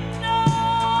them know.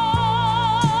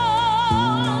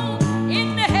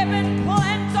 In the heaven,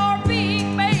 plans are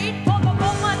being made for the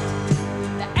moment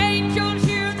the angels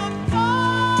hear the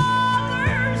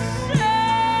Father say,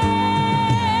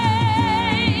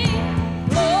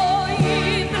 "Blow ye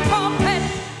the trumpet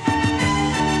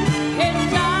in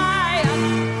Zion,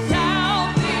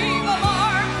 sounding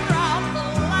alarm throughout the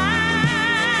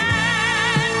land.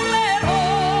 Let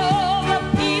all the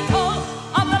people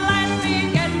of the land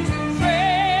begin to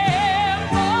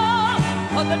tremble,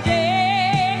 for the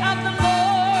day of the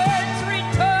Lord's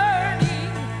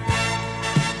returning,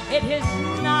 it is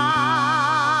nigh."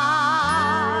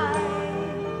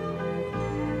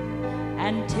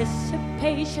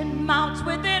 Anticipation mounts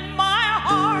within my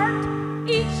heart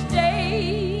each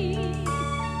day.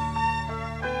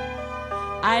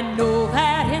 I know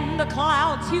that in the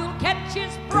clouds he'll catch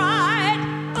his bride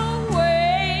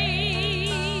away.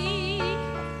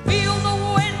 Feel the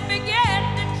wind begin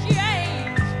to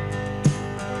change.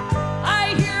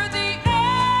 I hear the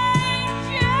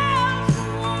angels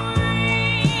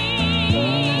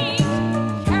wings.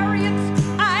 Chariots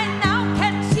I now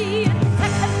can see in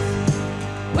seconds.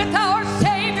 With our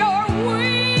Savior we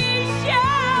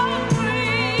shall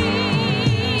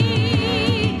reign.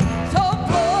 So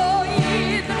blow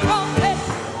ye the trumpet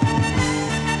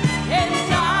in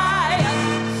Zion,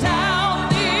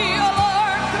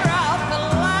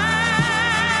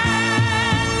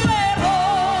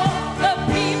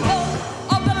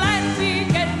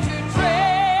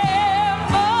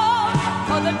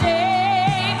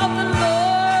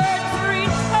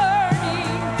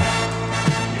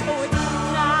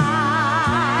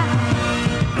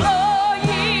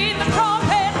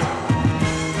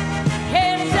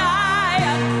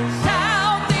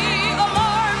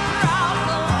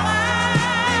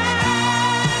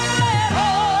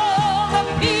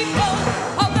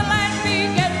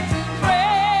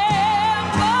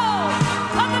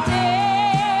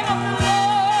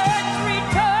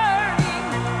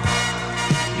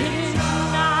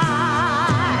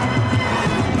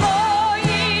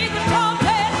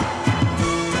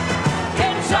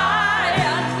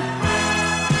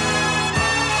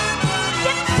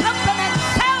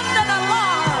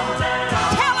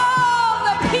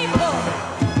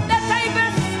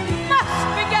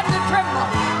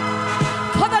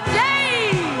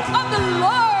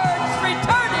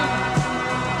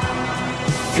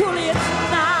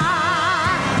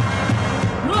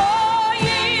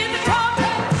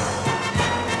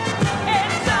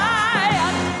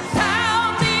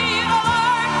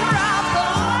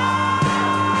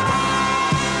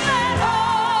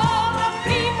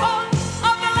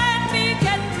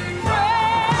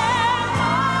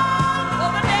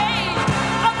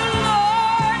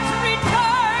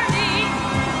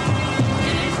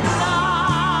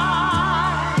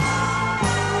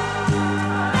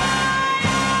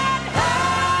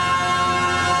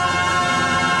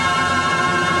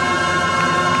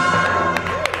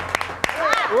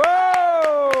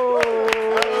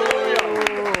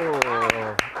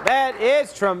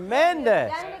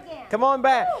 tremendous. Come on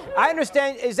back. I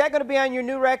understand. Is that going to be on your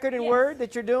new record and word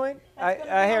that you're doing?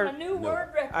 I hear. A new word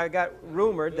record. I got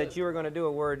rumored that you were going to do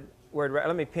a word.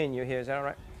 Let me pin you here. Is that all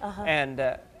right?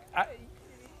 And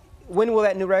when will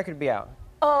that new record be out?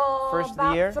 First of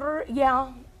the year?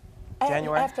 Yeah.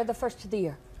 January? After the first of the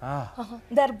year.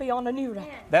 That'll be on a new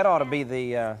record. That ought to be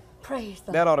the. Praise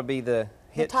the That ought to be the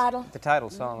hit. The title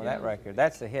song of that record.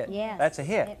 That's the hit. Yes. That's a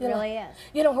hit. It really is.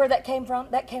 You know where that came from?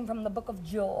 That came from the book of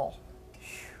Joel.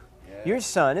 Your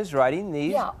son is writing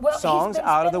these songs he's been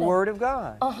out of the spending- Word of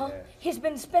God. He's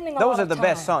been spending a Those lot are of the time.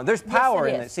 best songs. There's power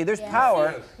in it. See, there's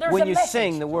power There's when a you message.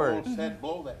 sing the words. Said,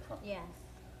 blow that trumpet. Yes.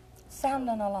 Sound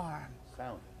an alarm.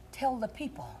 Sound. Tell the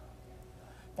people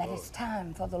that it's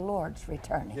time for the Lord's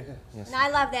returning. And I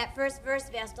love that first verse,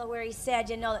 Vestal, where he said,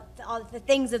 you know, that all the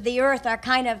things of the earth are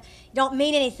kind of, don't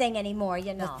mean anything anymore,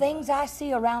 you know. The things I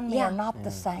see around me Yeah. are not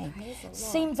the same.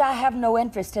 Seems I have no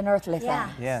interest in earthly Yeah.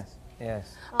 things. Yes,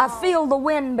 yes. I feel the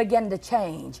wind begin to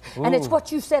change. And it's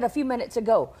what you said a few minutes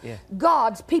ago. Yeah.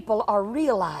 God's people are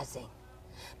realizing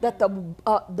that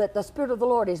the Spirit of the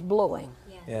Lord is blowing.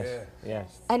 Yes,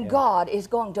 yes. And God is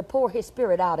going to pour His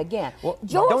Spirit out again. Well,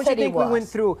 Joel don't you said think he we was. went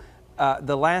through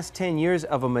the last 10 years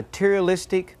of a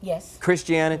materialistic Yes.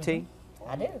 Christianity?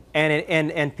 I do.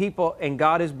 And people, and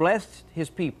God has blessed His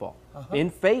people.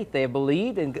 In faith, they have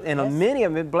believed, and many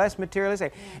of them have been blessed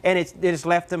materialistic. And it's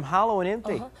left them hollow and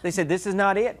empty. They said, this is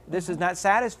not it. This is not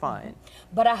satisfying.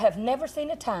 But I have never seen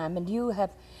a time, and you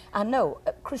have, I know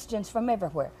Christians from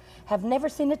everywhere, have never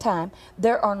seen a time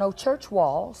there are no church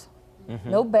walls,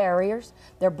 no barriers,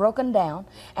 they're broken down,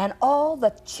 and all the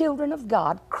children of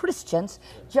God, Christians,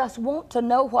 just want to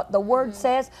know what the Word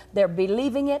says. They're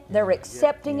believing it, they're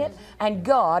accepting it, and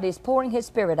God is pouring His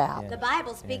Spirit out. The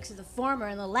Bible speaks of the former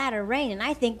and the latter rain, and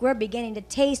I think we're beginning to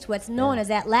taste what's known as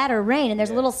that latter rain. And there's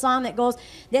a little song that goes,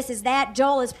 this is that,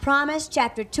 Joel is promised,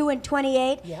 chapter 2 and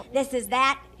 28. This is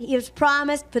that, he was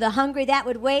promised for the hungry that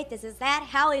would wait. This is that,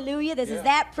 hallelujah. This is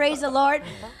that, praise the Lord.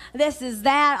 This is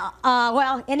that,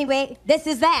 well, anyway, this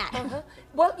is that.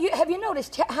 Well, have you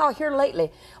noticed how here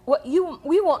lately,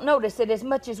 we won't notice it as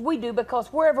much as we do because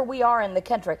wherever we are in the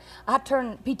country, I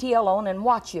turn PTL on and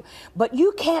watch you. But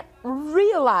you can't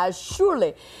realize,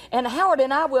 surely, and Howard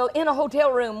and I will, in a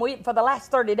hotel room, for the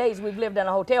last 30 days we've lived in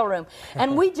a hotel room,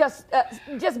 and we just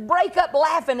break up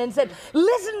laughing and said,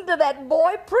 listen to that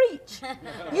boy preach.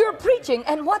 You're preaching,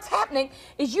 and what's happening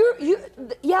is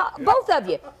both of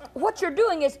you, what you're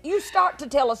doing is you start to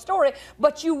tell a story,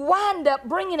 but you wind up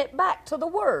bringing it back to the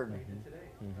Word.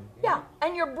 Yeah,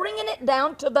 and you're bringing it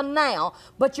down to the now,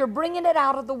 but you're bringing it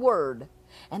out of the Word.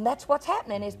 And that's what's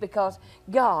happening is because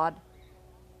God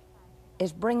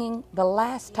is bringing the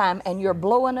last time, and you're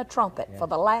blowing a trumpet for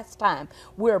the last time.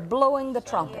 We're blowing the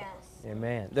trumpet.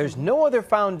 Amen. There's no other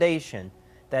foundation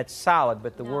that's solid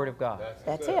but the Word of God.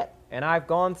 That's it. And I've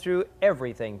gone through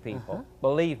everything, people.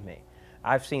 Believe me.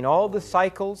 I've seen all the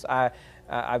cycles.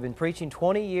 I've been preaching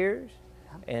 20 years.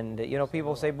 And, you know,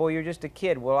 people say, boy, you're just a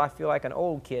kid. Well, I feel like an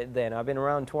old kid then. I've been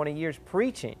around 20 years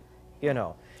preaching, you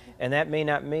know. And that may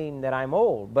not mean that I'm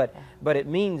old, but it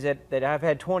means that I've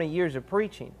had 20 years of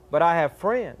preaching. But I have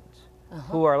friends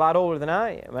who are a lot older than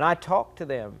I am, and I talk to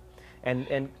them.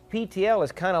 And PTL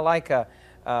is kind of like a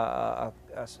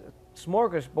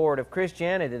smorgasbord of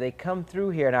Christianity. They come through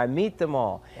here, and I meet them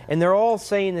all. And they're all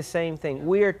saying the same thing.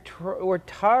 We're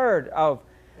tired of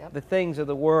the things of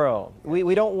the world.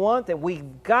 We don't want that.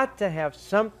 We've got to have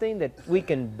something that we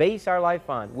can base our life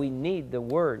on. We need the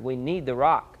Word. We need the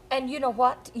rock. And you know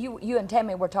what? You and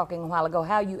Tammy were talking a while ago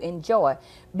how you enjoy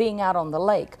being out on the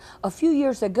lake. A few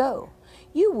years ago,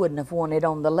 you wouldn't have wanted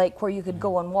on the lake where you could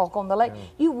go and walk on the lake.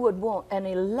 You would want an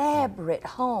elaborate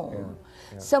home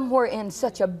somewhere in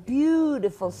such a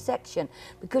beautiful section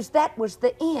because that was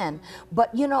the end.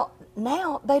 But you know,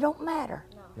 now they don't matter.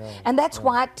 And that's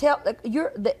why I tell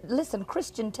listen,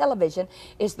 Christian television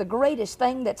is the greatest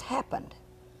thing that's happened.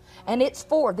 And it's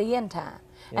for the end time.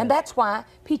 And that's why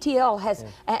PTL has,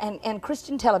 and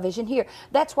Christian television here,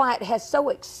 that's why it has so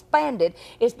expanded,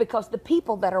 is because the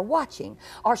people that are watching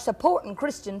are supporting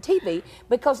Christian TV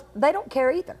because they don't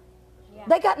care either.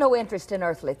 They got no interest in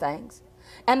earthly things.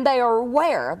 And they are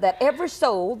aware that every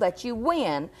soul that you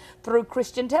win through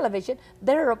Christian television,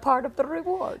 they're a part of the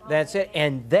reward. That's it.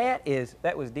 And that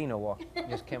was Dino walking,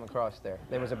 just came across there.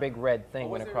 There was a big red thing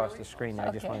went across the screen.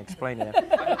 I just want to explain to them.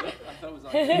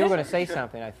 You were going to say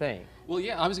something, I think. Well,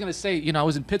 yeah, I was going to say, you know, I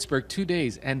was in Pittsburgh 2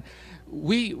 days, and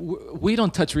we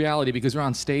don't touch reality because we're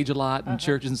on stage a lot in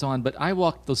churches and so on, but I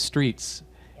walked those streets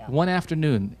one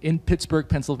afternoon in Pittsburgh,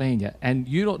 Pennsylvania, and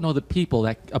you don't know the people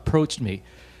that approached me.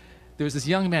 There was this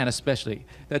young man especially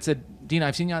that said, Dino,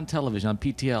 I've seen you on television, on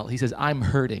PTL. He says, I'm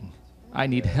hurting. I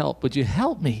need help. Would you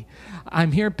help me?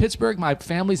 I'm here in Pittsburgh. My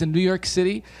family's in New York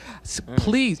City.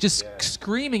 Please, just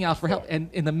screaming out for help.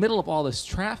 And in the middle of all this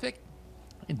traffic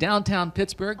in downtown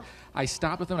Pittsburgh, I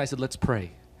stopped with him and I said, let's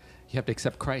pray. You have to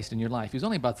accept Christ in your life. He was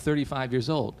only about 35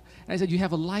 years old. And I said, you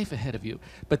have a life ahead of you.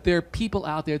 But there are people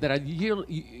out there that are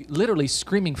literally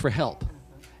screaming for help.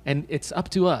 And it's up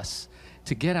to us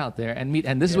to get out there and meet.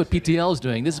 And this is what PTL is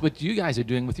doing. This is what you guys are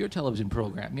doing with your television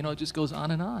program. You know, it just goes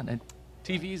on. And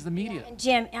TV is the media. And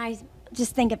Jim, I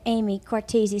just think of Amy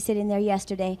Cortese sitting there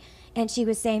yesterday, and she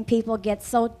was saying people get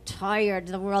so tired,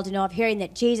 the world, you know, of hearing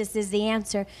that Jesus is the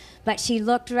answer. But she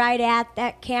looked right at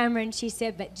that camera and she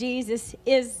said, but Jesus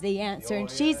is the answer. And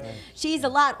she's a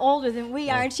lot older than we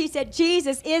are, and she said,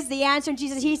 Jesus is the answer. And she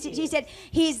said,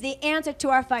 he's the answer to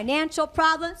our financial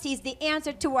problems. He's the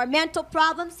answer to our mental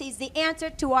problems. He's the answer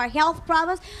to our health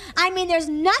problems. I mean, there's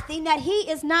nothing that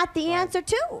he is not the answer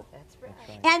to.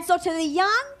 And so to the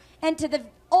young and to the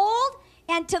old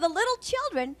and to the little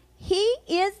children, he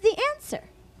is the answer.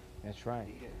 That's right.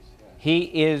 He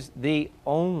is the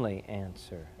only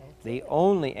answer. The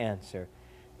only answer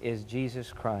is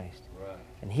Jesus Christ.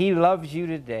 And he loves you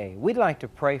today. We'd like to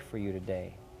pray for you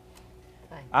today.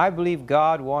 I believe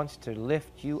God wants to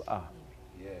lift you up.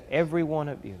 Every one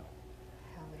of you.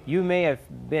 You may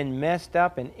have been messed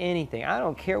up in anything. I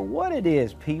don't care what it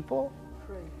is, people.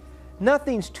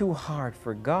 Nothing's too hard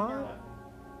for God.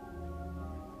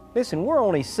 Listen, we're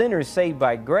only sinners saved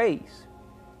by grace.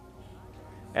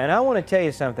 And I want to tell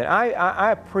you something.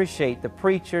 I appreciate the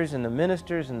preachers and the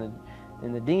ministers and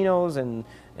the Dinos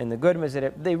and the Goodmans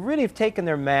that they really have taken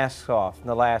their masks off in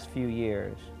the last few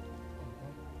years.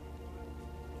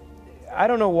 I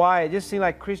don't know why. It just seemed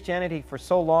like Christianity for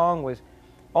so long was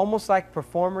almost like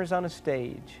performers on a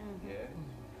stage.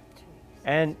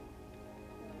 And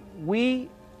we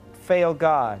fail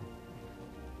God.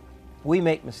 We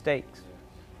make mistakes.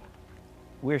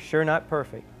 We're sure not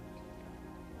perfect.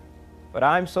 But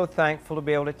I'm so thankful to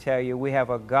be able to tell you we have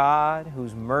a God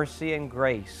whose mercy and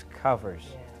grace covers.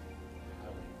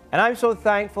 And I'm so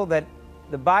thankful that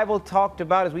the Bible talked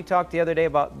about, as we talked the other day,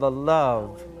 about the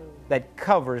love that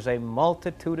covers a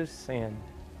multitude of sin.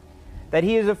 That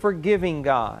he is a forgiving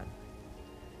God.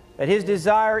 That his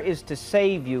desire is to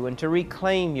save you and to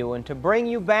reclaim you and to bring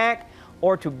you back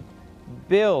or to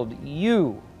build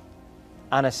you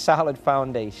on a solid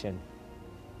foundation.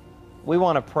 We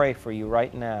want to pray for you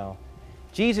right now.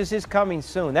 Jesus is coming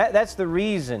soon. That's the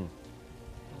reason.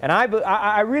 And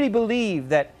I really believe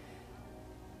that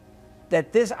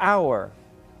this hour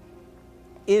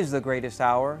is the greatest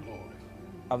hour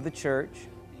of the church.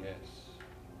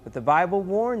 But the Bible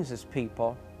warns us,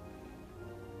 people,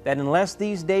 that unless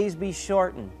these days be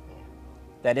shortened,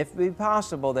 that if it be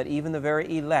possible that even the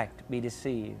very elect be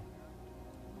deceived.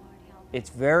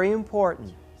 It's very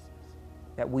important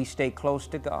that we stay close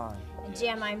to God.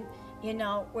 Jim,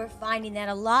 we're finding that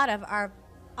a lot of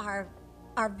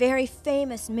our very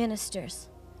famous ministers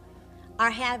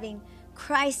are having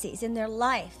crises in their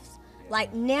lives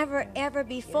like never ever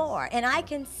before. And I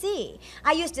can see,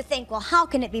 I used to think, well, how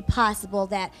can it be possible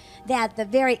that the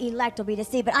very elect will be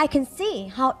deceived? But I can see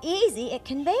how easy it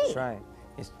can be. That's right.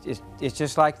 It's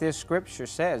just like this scripture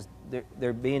says.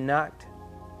 They're being knocked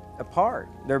apart.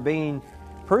 They're being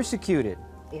persecuted.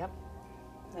 Yep.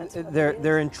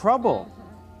 They're in trouble.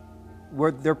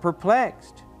 They're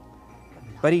perplexed.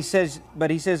 But he says,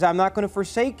 I'm not going to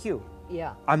forsake you.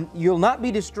 Yeah. You'll not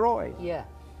be destroyed. Yeah.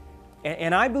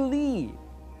 And I believe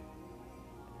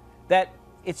that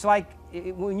it's like,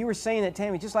 when you were saying that,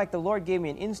 Tammy, just like the Lord gave me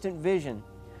an instant vision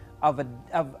of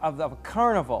a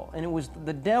carnival, and it was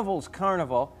the devil's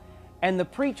carnival, and the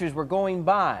preachers were going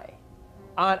by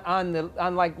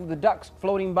on like the ducks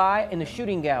floating by in the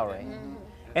shooting gallery.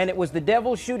 And it was the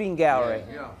devil's shooting gallery.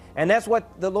 And that's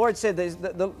what the Lord said.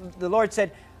 The Lord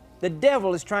said, the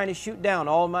devil is trying to shoot down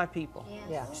all my people.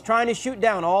 He's trying to shoot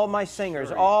down all my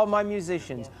singers, all my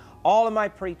musicians, all of my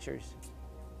preachers.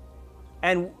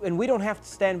 And we don't have to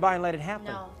stand by and let it happen.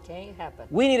 No, can't happen.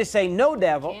 We need to say, no,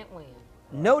 devil. Can't win.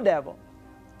 No, devil.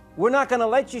 We're not going to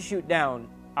let you shoot down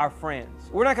our friends.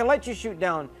 We're not going to let you shoot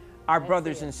down our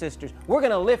brothers and sisters. We're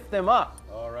going to lift them up.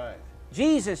 All right.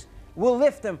 Jesus will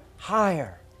lift them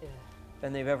higher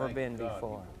than they've ever been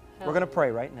before. We're going to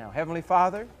pray right now. Heavenly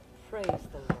Father, Praise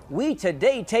the Lord. we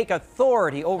today take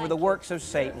authority over the works of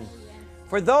Satan.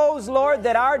 For those, Lord,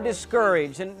 that are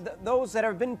discouraged, and those that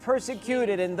have been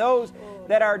persecuted, and those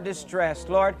that are distressed,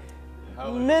 Lord,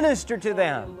 minister to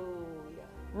them.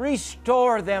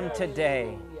 Restore them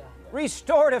today.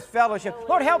 Restore to fellowship.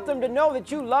 Lord, help them to know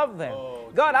that you love them.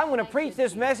 God, I'm going to preach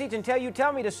this message until you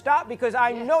tell me to stop, because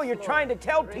I know you're trying to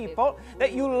tell people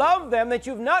that you love them, that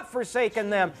you've not forsaken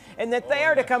them, and that they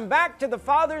are to come back to the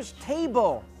Father's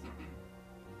table.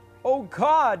 Oh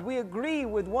God, we agree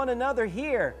with one another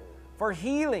here for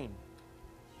healing,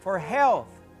 for health,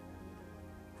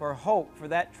 for hope for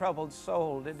that troubled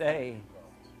soul today.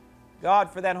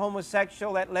 God, for that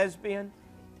homosexual, that lesbian,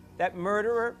 that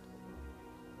murderer,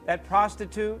 that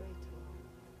prostitute,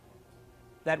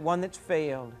 that one that's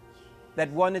failed,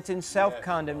 that one that's in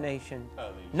self-condemnation.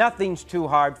 Nothing's too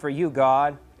hard for you,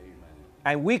 God.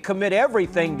 And we commit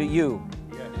everything to you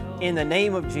in the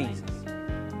name of Jesus.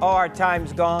 Oh, our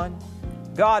time's gone.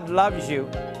 God loves you.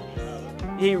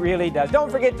 He really does.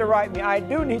 Don't forget to write me. I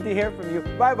do need to hear from you.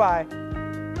 Bye-bye.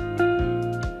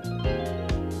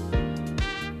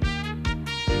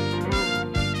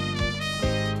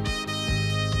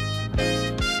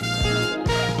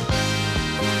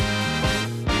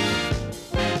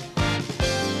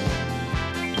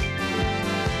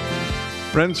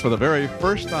 Friends, for the very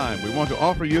first time, we want to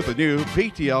offer you the new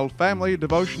PTL Family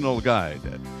Devotional Guide.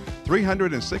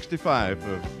 365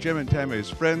 of Jim and Tammy's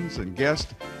friends and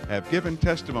guests have given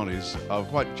testimonies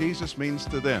of what Jesus means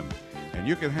to them. And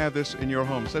you can have this in your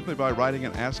home simply by writing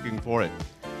and asking for it.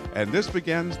 And this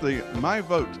begins the My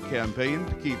Vote campaign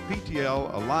to keep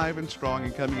PTL alive and strong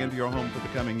and coming into your home for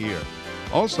the coming year.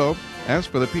 Also, ask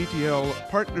for the PTL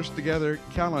Partners Together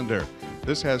calendar.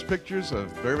 This has pictures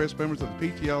of various members of the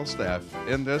PTL staff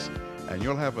in this, and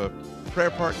you'll have a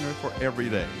prayer partner for every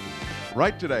day.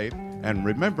 Write today, and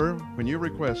remember when you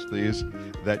request these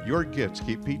that your gifts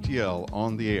keep PTL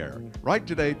on the air. Write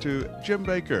today to Jim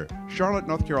Bakker, Charlotte,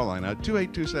 North Carolina,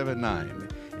 28279.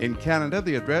 In Canada,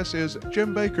 the address is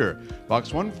Jim Bakker,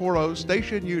 Box 140,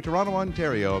 Station U, Toronto,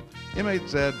 Ontario,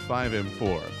 M8Z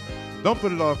 5M4. Don't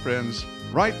put it off, friends.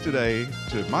 Write today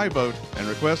to My Vote and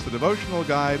request the devotional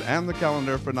guide and the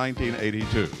calendar for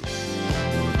 1982.